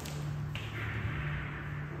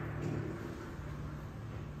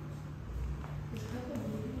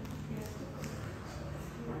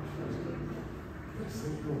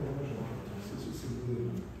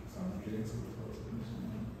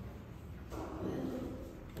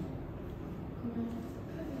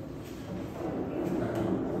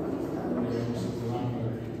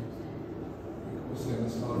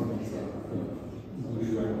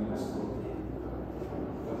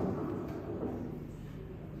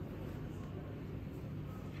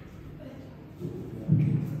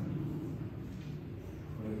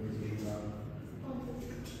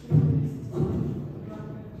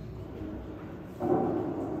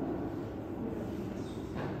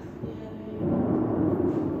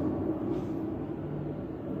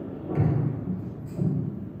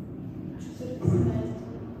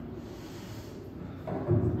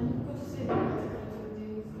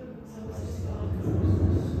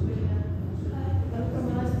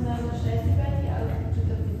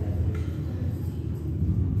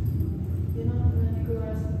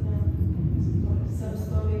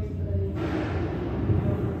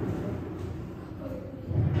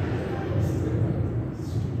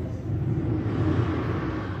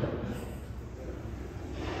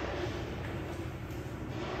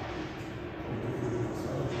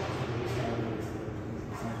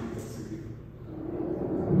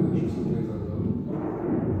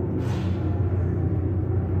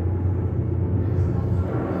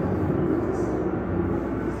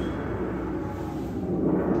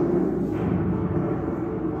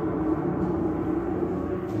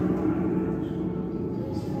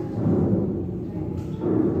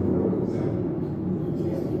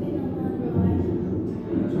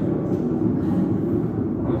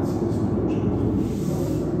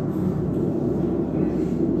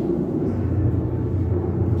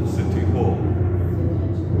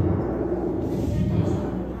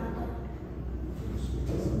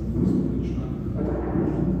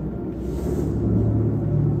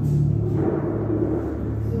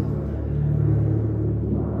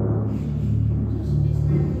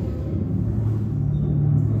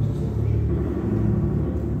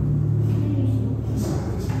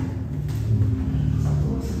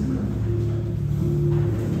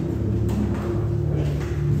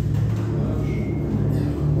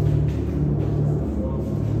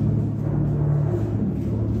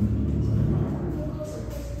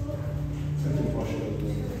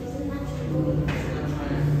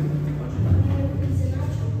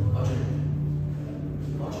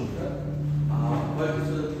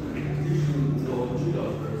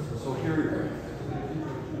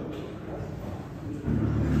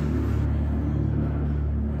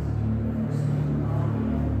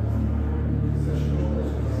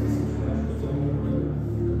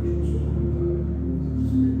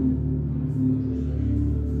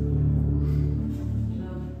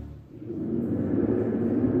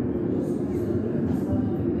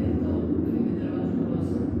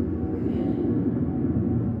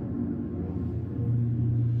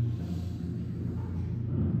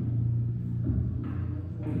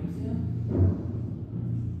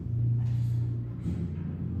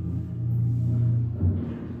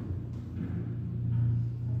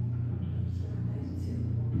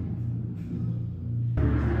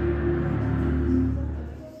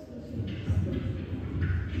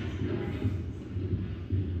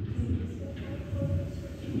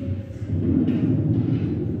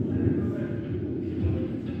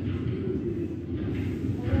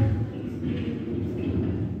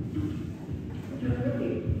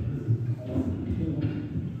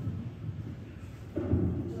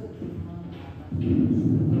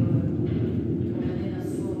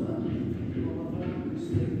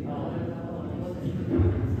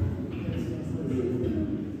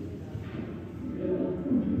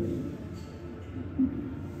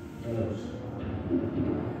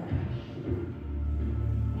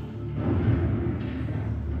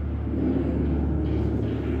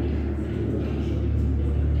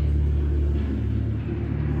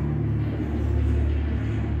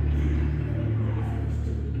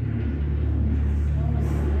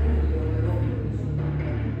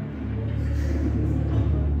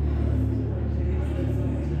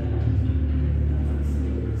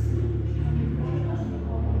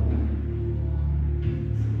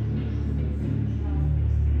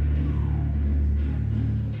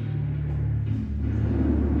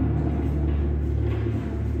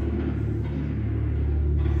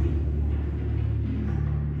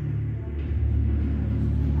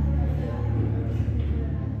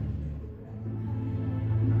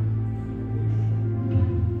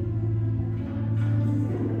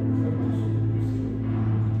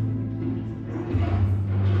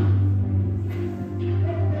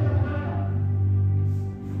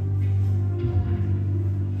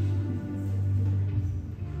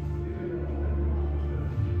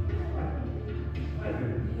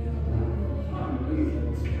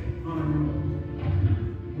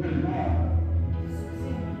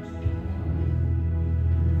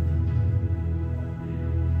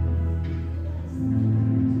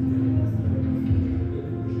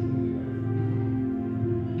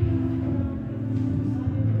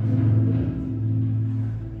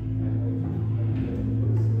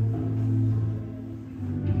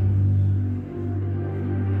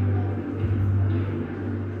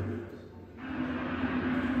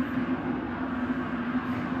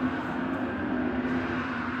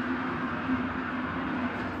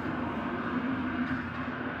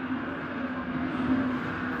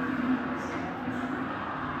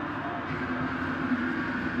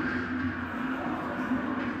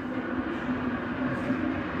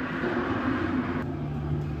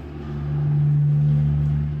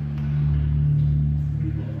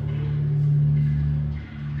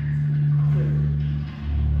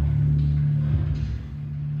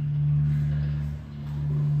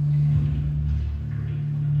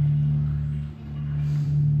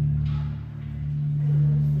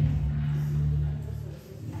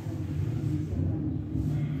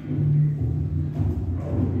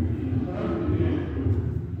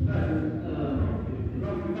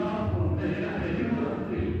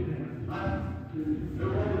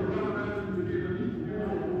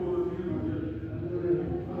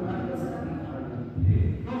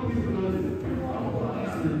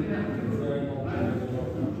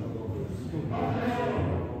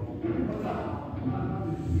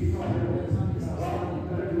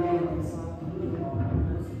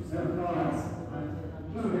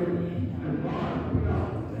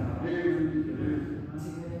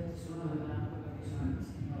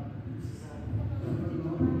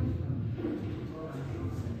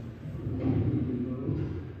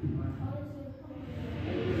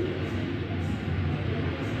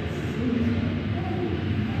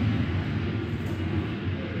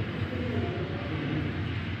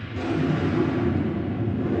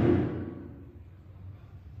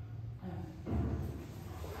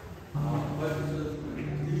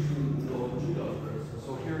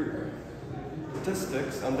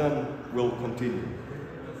 statistics and then we'll continue.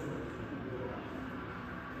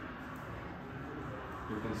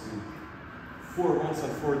 You can see 4 months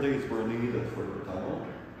and 4 days were needed for the tunnel.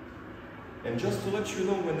 And just to let you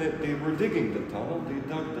know, when they were digging the tunnel, they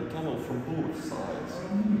dug the tunnel from both sides.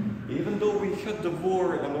 Even though we had the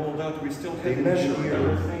war and all that, we still had to measure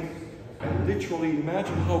everything. And literally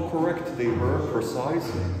imagine how correct they were,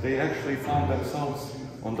 precise. They actually found themselves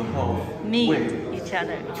on the halfway. Each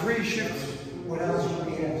other. 3 ships.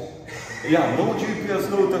 Yeah, no GPS,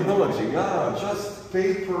 no technology. Yeah, just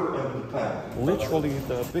paper and pen. Literally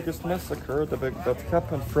the biggest massacre that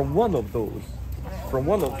happened from one of those. From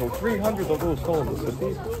one of those, 300 of those fell in the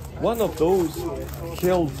city. One of those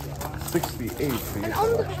killed 68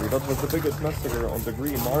 people, actually. That was the biggest massacre on the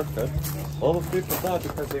green market. A lot of people died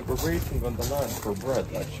because they were waiting on the land for bread,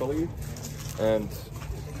 actually. And,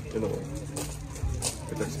 you know,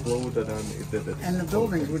 it exploded and it did it. And the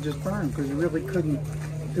buildings would just burn because you really couldn't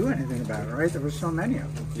do anything about it, right? There were so many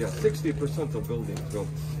of them. Yeah, 60% of buildings got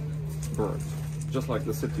burned, just like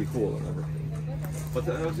the city hall and everything. But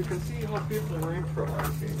as you can see how people are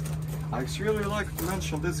improvising. I really like to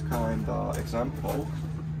mention this kind of example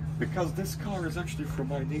because this car is actually from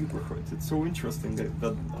my neighborhood. It's so interesting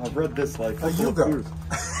that I've read this like a couple of years.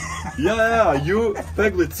 Yeah, you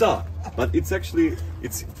Peglica. But it's actually,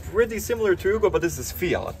 it's pretty similar to Yugo, but this is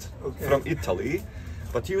Fiat from Italy.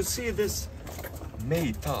 But you see this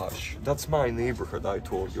Meitage, that's my neighborhood I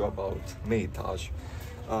told you about, Meitage.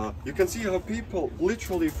 You can see how people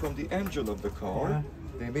literally from the engine of the car,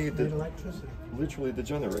 they made the electricity. Literally the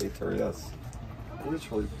generator, yes.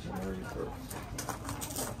 Literally the generator.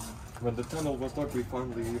 When the tunnel was dug, we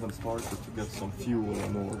finally even started to get some fuel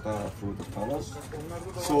and all that through the tunnel.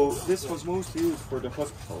 So this was mostly used for the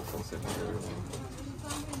hospitals and cemeteries.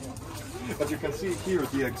 But you can see here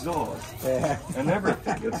the exhaust and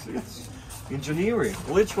everything. It's engineering,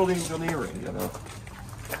 literally engineering, you know.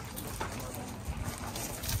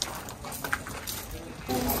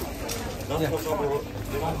 That was our,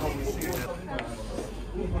 you know how we see it.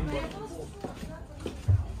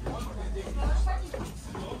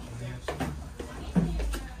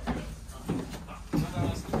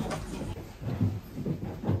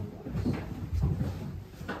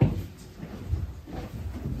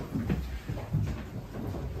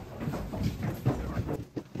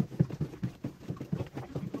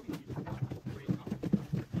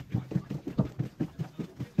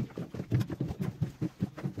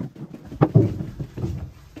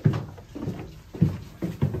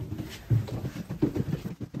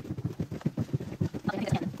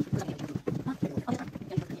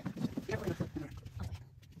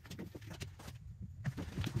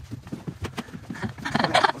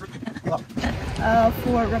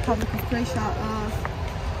 For Republic of Croatia,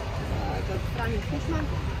 Franz Ferdinand,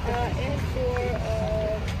 and for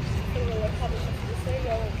the Republic of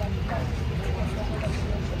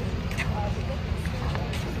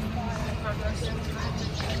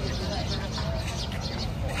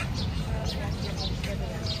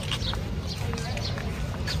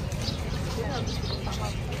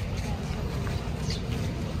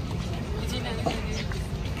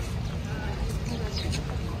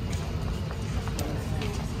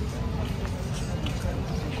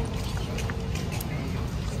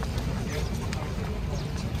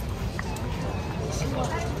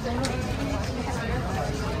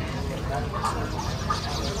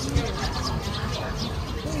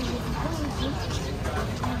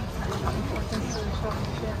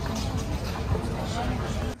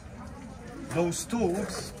Those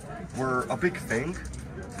stoves were a big thing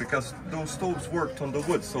because those stoves worked on the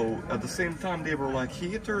wood, so at the same time they were like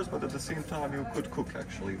heaters, but at the same time you could cook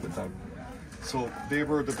actually with them. So they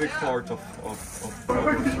were the big part of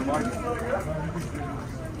survival.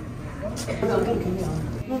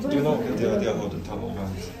 Do you know the idea how the tunnel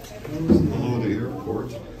went? Below the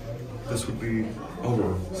airport, this would be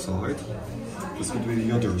our side, this would be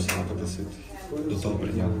the other side of the city. The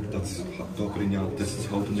Dobrinja, that's Dobrinja, this is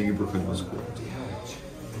how the neighborhood was called.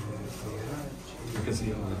 You can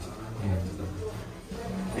see how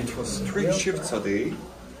it was 3 shifts a day,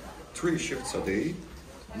 3 shifts a day,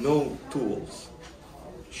 no tools.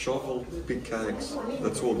 Shovel, pickaxe,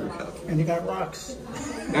 that's all you have. And you got rocks.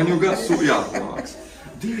 And you got, rocks.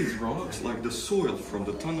 These rocks, like the soil from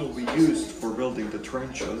the tunnel we used for building the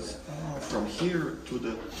trenches, from here to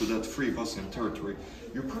that free Bosnian territory.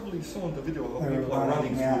 You probably saw in the video how people are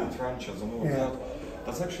running through the trenches and all that.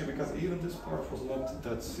 That's actually because even this part was not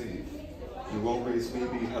that safe. You always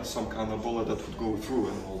maybe had some kind of bullet that would go through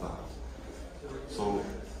and all that. So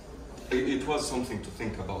it was something to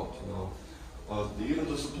think about, you know. Even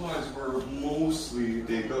the supplies were mostly,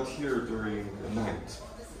 they got here during the night.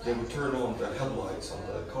 They would turn on the headlights on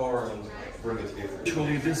the car and bring it here.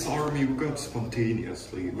 Actually, this army we got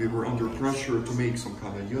spontaneously. We were under pressure to make some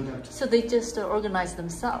kind of unit. So they just organized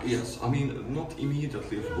themselves? Yes, I mean, not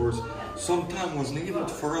immediately, of course. Some time was needed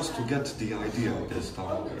for us to get the idea of this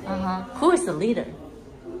tunnel. Who is the leader?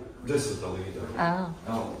 This is the leader. Oh.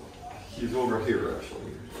 Oh, he's over here,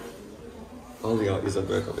 actually. Alia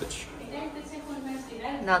Izetbegovic.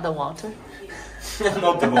 Not the Walter?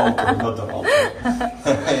 Not the Walter, not the Walter.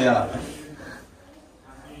 Yeah.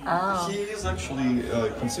 Oh. He is actually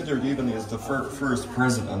considered even as the first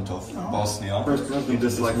president of Bosnia. First president.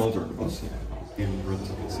 This is like modern Bosnia in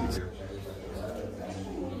Herzegovina.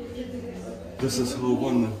 This is how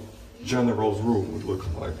one general's room would look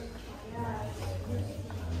like.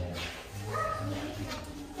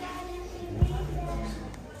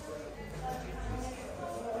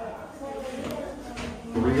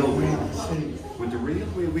 With the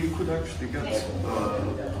railway, we could actually get,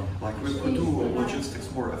 like we could do logistics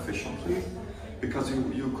more efficiently, because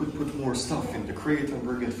you could put more stuff in the crate and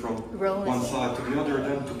bring it from one side to the other,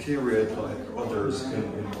 than to carry it like others in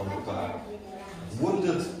on the back.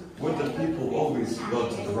 Wounded people always got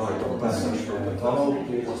the right of passage from the tunnel.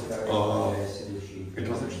 It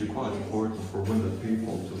was actually quite important for wounded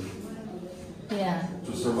people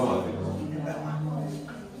to survive, you know.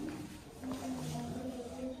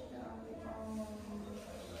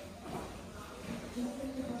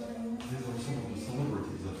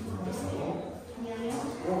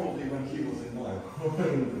 Probably when he was in my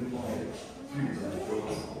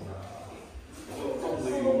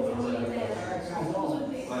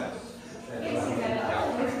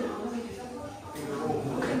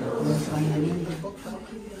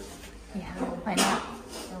Yeah, why not?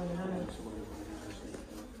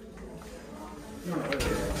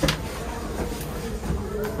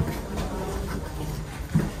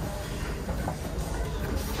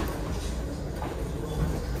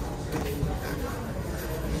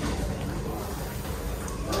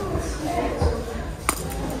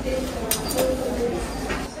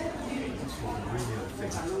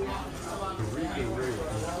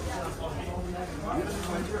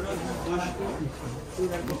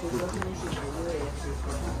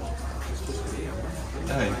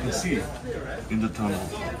 Yeah, you can see in the tunnel.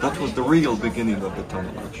 That was the real beginning of the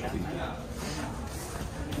tunnel, actually.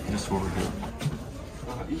 This over here.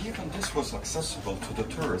 Even this was accessible to the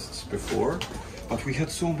tourists before, but we had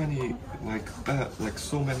so many,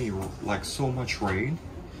 so much rain.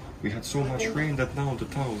 We had so much rain that now the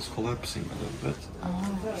tunnel is collapsing a little bit.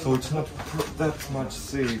 Oh. So it's not that much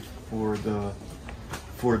safe for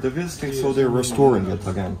the visiting. So they're restoring it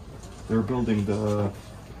again. They're building the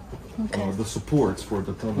supports for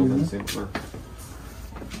the tunnel and similar.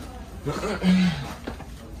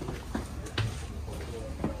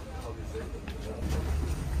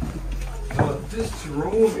 This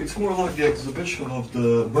room, it's more like the exhibition of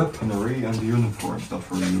the weaponry and the uniforms that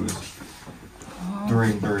were used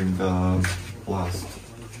during the last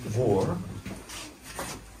war.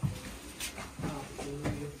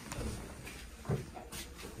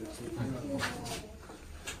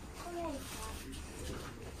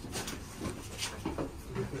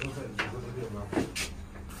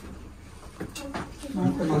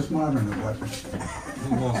 Not the most modern of weapons.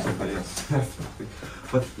 Most of it, yes, definitely.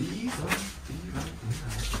 But even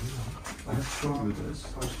I'll show you this.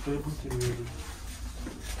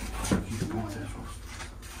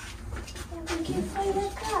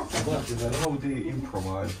 How they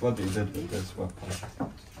improvised, what they did with this weapon.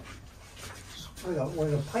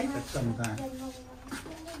 With a pipe at some time.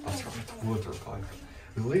 That's right, water pipe.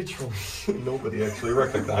 Literally, nobody actually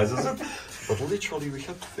recognizes it, but literally we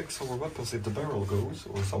had to fix our weapons if the barrel goes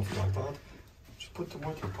or something like that. Just put the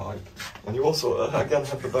water pipe, and you also again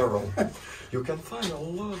have the barrel. You can find a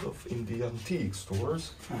lot of, in the antique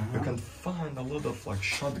stores, you can find a lot of like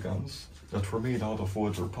shotguns that were made out of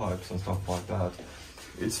water pipes and stuff like that.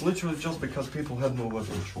 It's literally just because people had no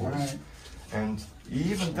other choice. Right. And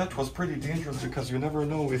even that was pretty dangerous because you never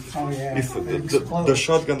know if the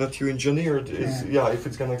shotgun that you engineered is, if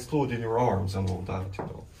it's gonna explode in your arms and all that, you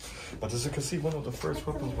know. But as you can see, one of the first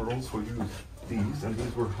weapons were also used these, and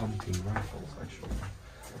these were hunting rifles actually.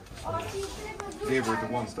 They were the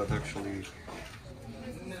ones that actually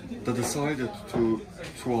decided to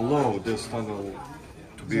allow this tunnel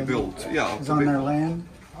to be built. Yeah, it's on their land.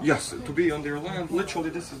 Yes, to be on their land. Literally,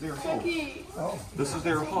 this is their house. Oh. This is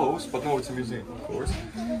their house, but now it's a museum, of course.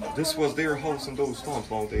 This was their house in those times.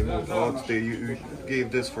 Now they moved out. They gave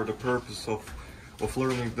this for the purpose of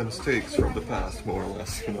learning the mistakes from the past, more or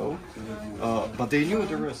less, you know. But they knew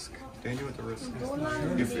the risk. They knew the risk.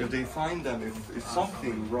 If they find them, if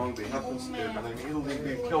something wrong happens to them, and immediately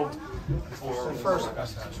be killed for First.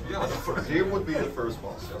 yeah, they would be the first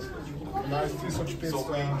ones. Yes. So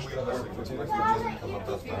we were protected just because of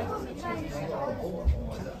that fact.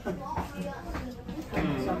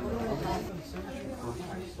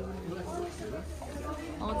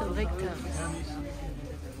 All the victims.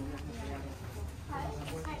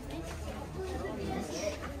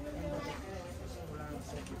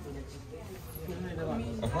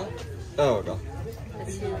 There we go.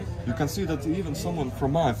 You can see that even someone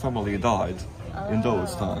from my family died in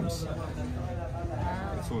those times.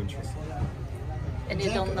 It's so interesting. And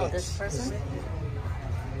you don't know this person?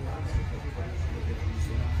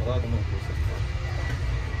 But I don't know.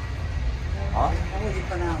 Huh? How would you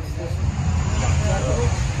pronounce this?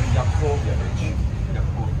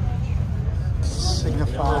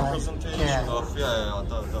 Signify Representation of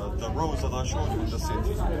the roads that I showed you in the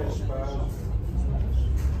city.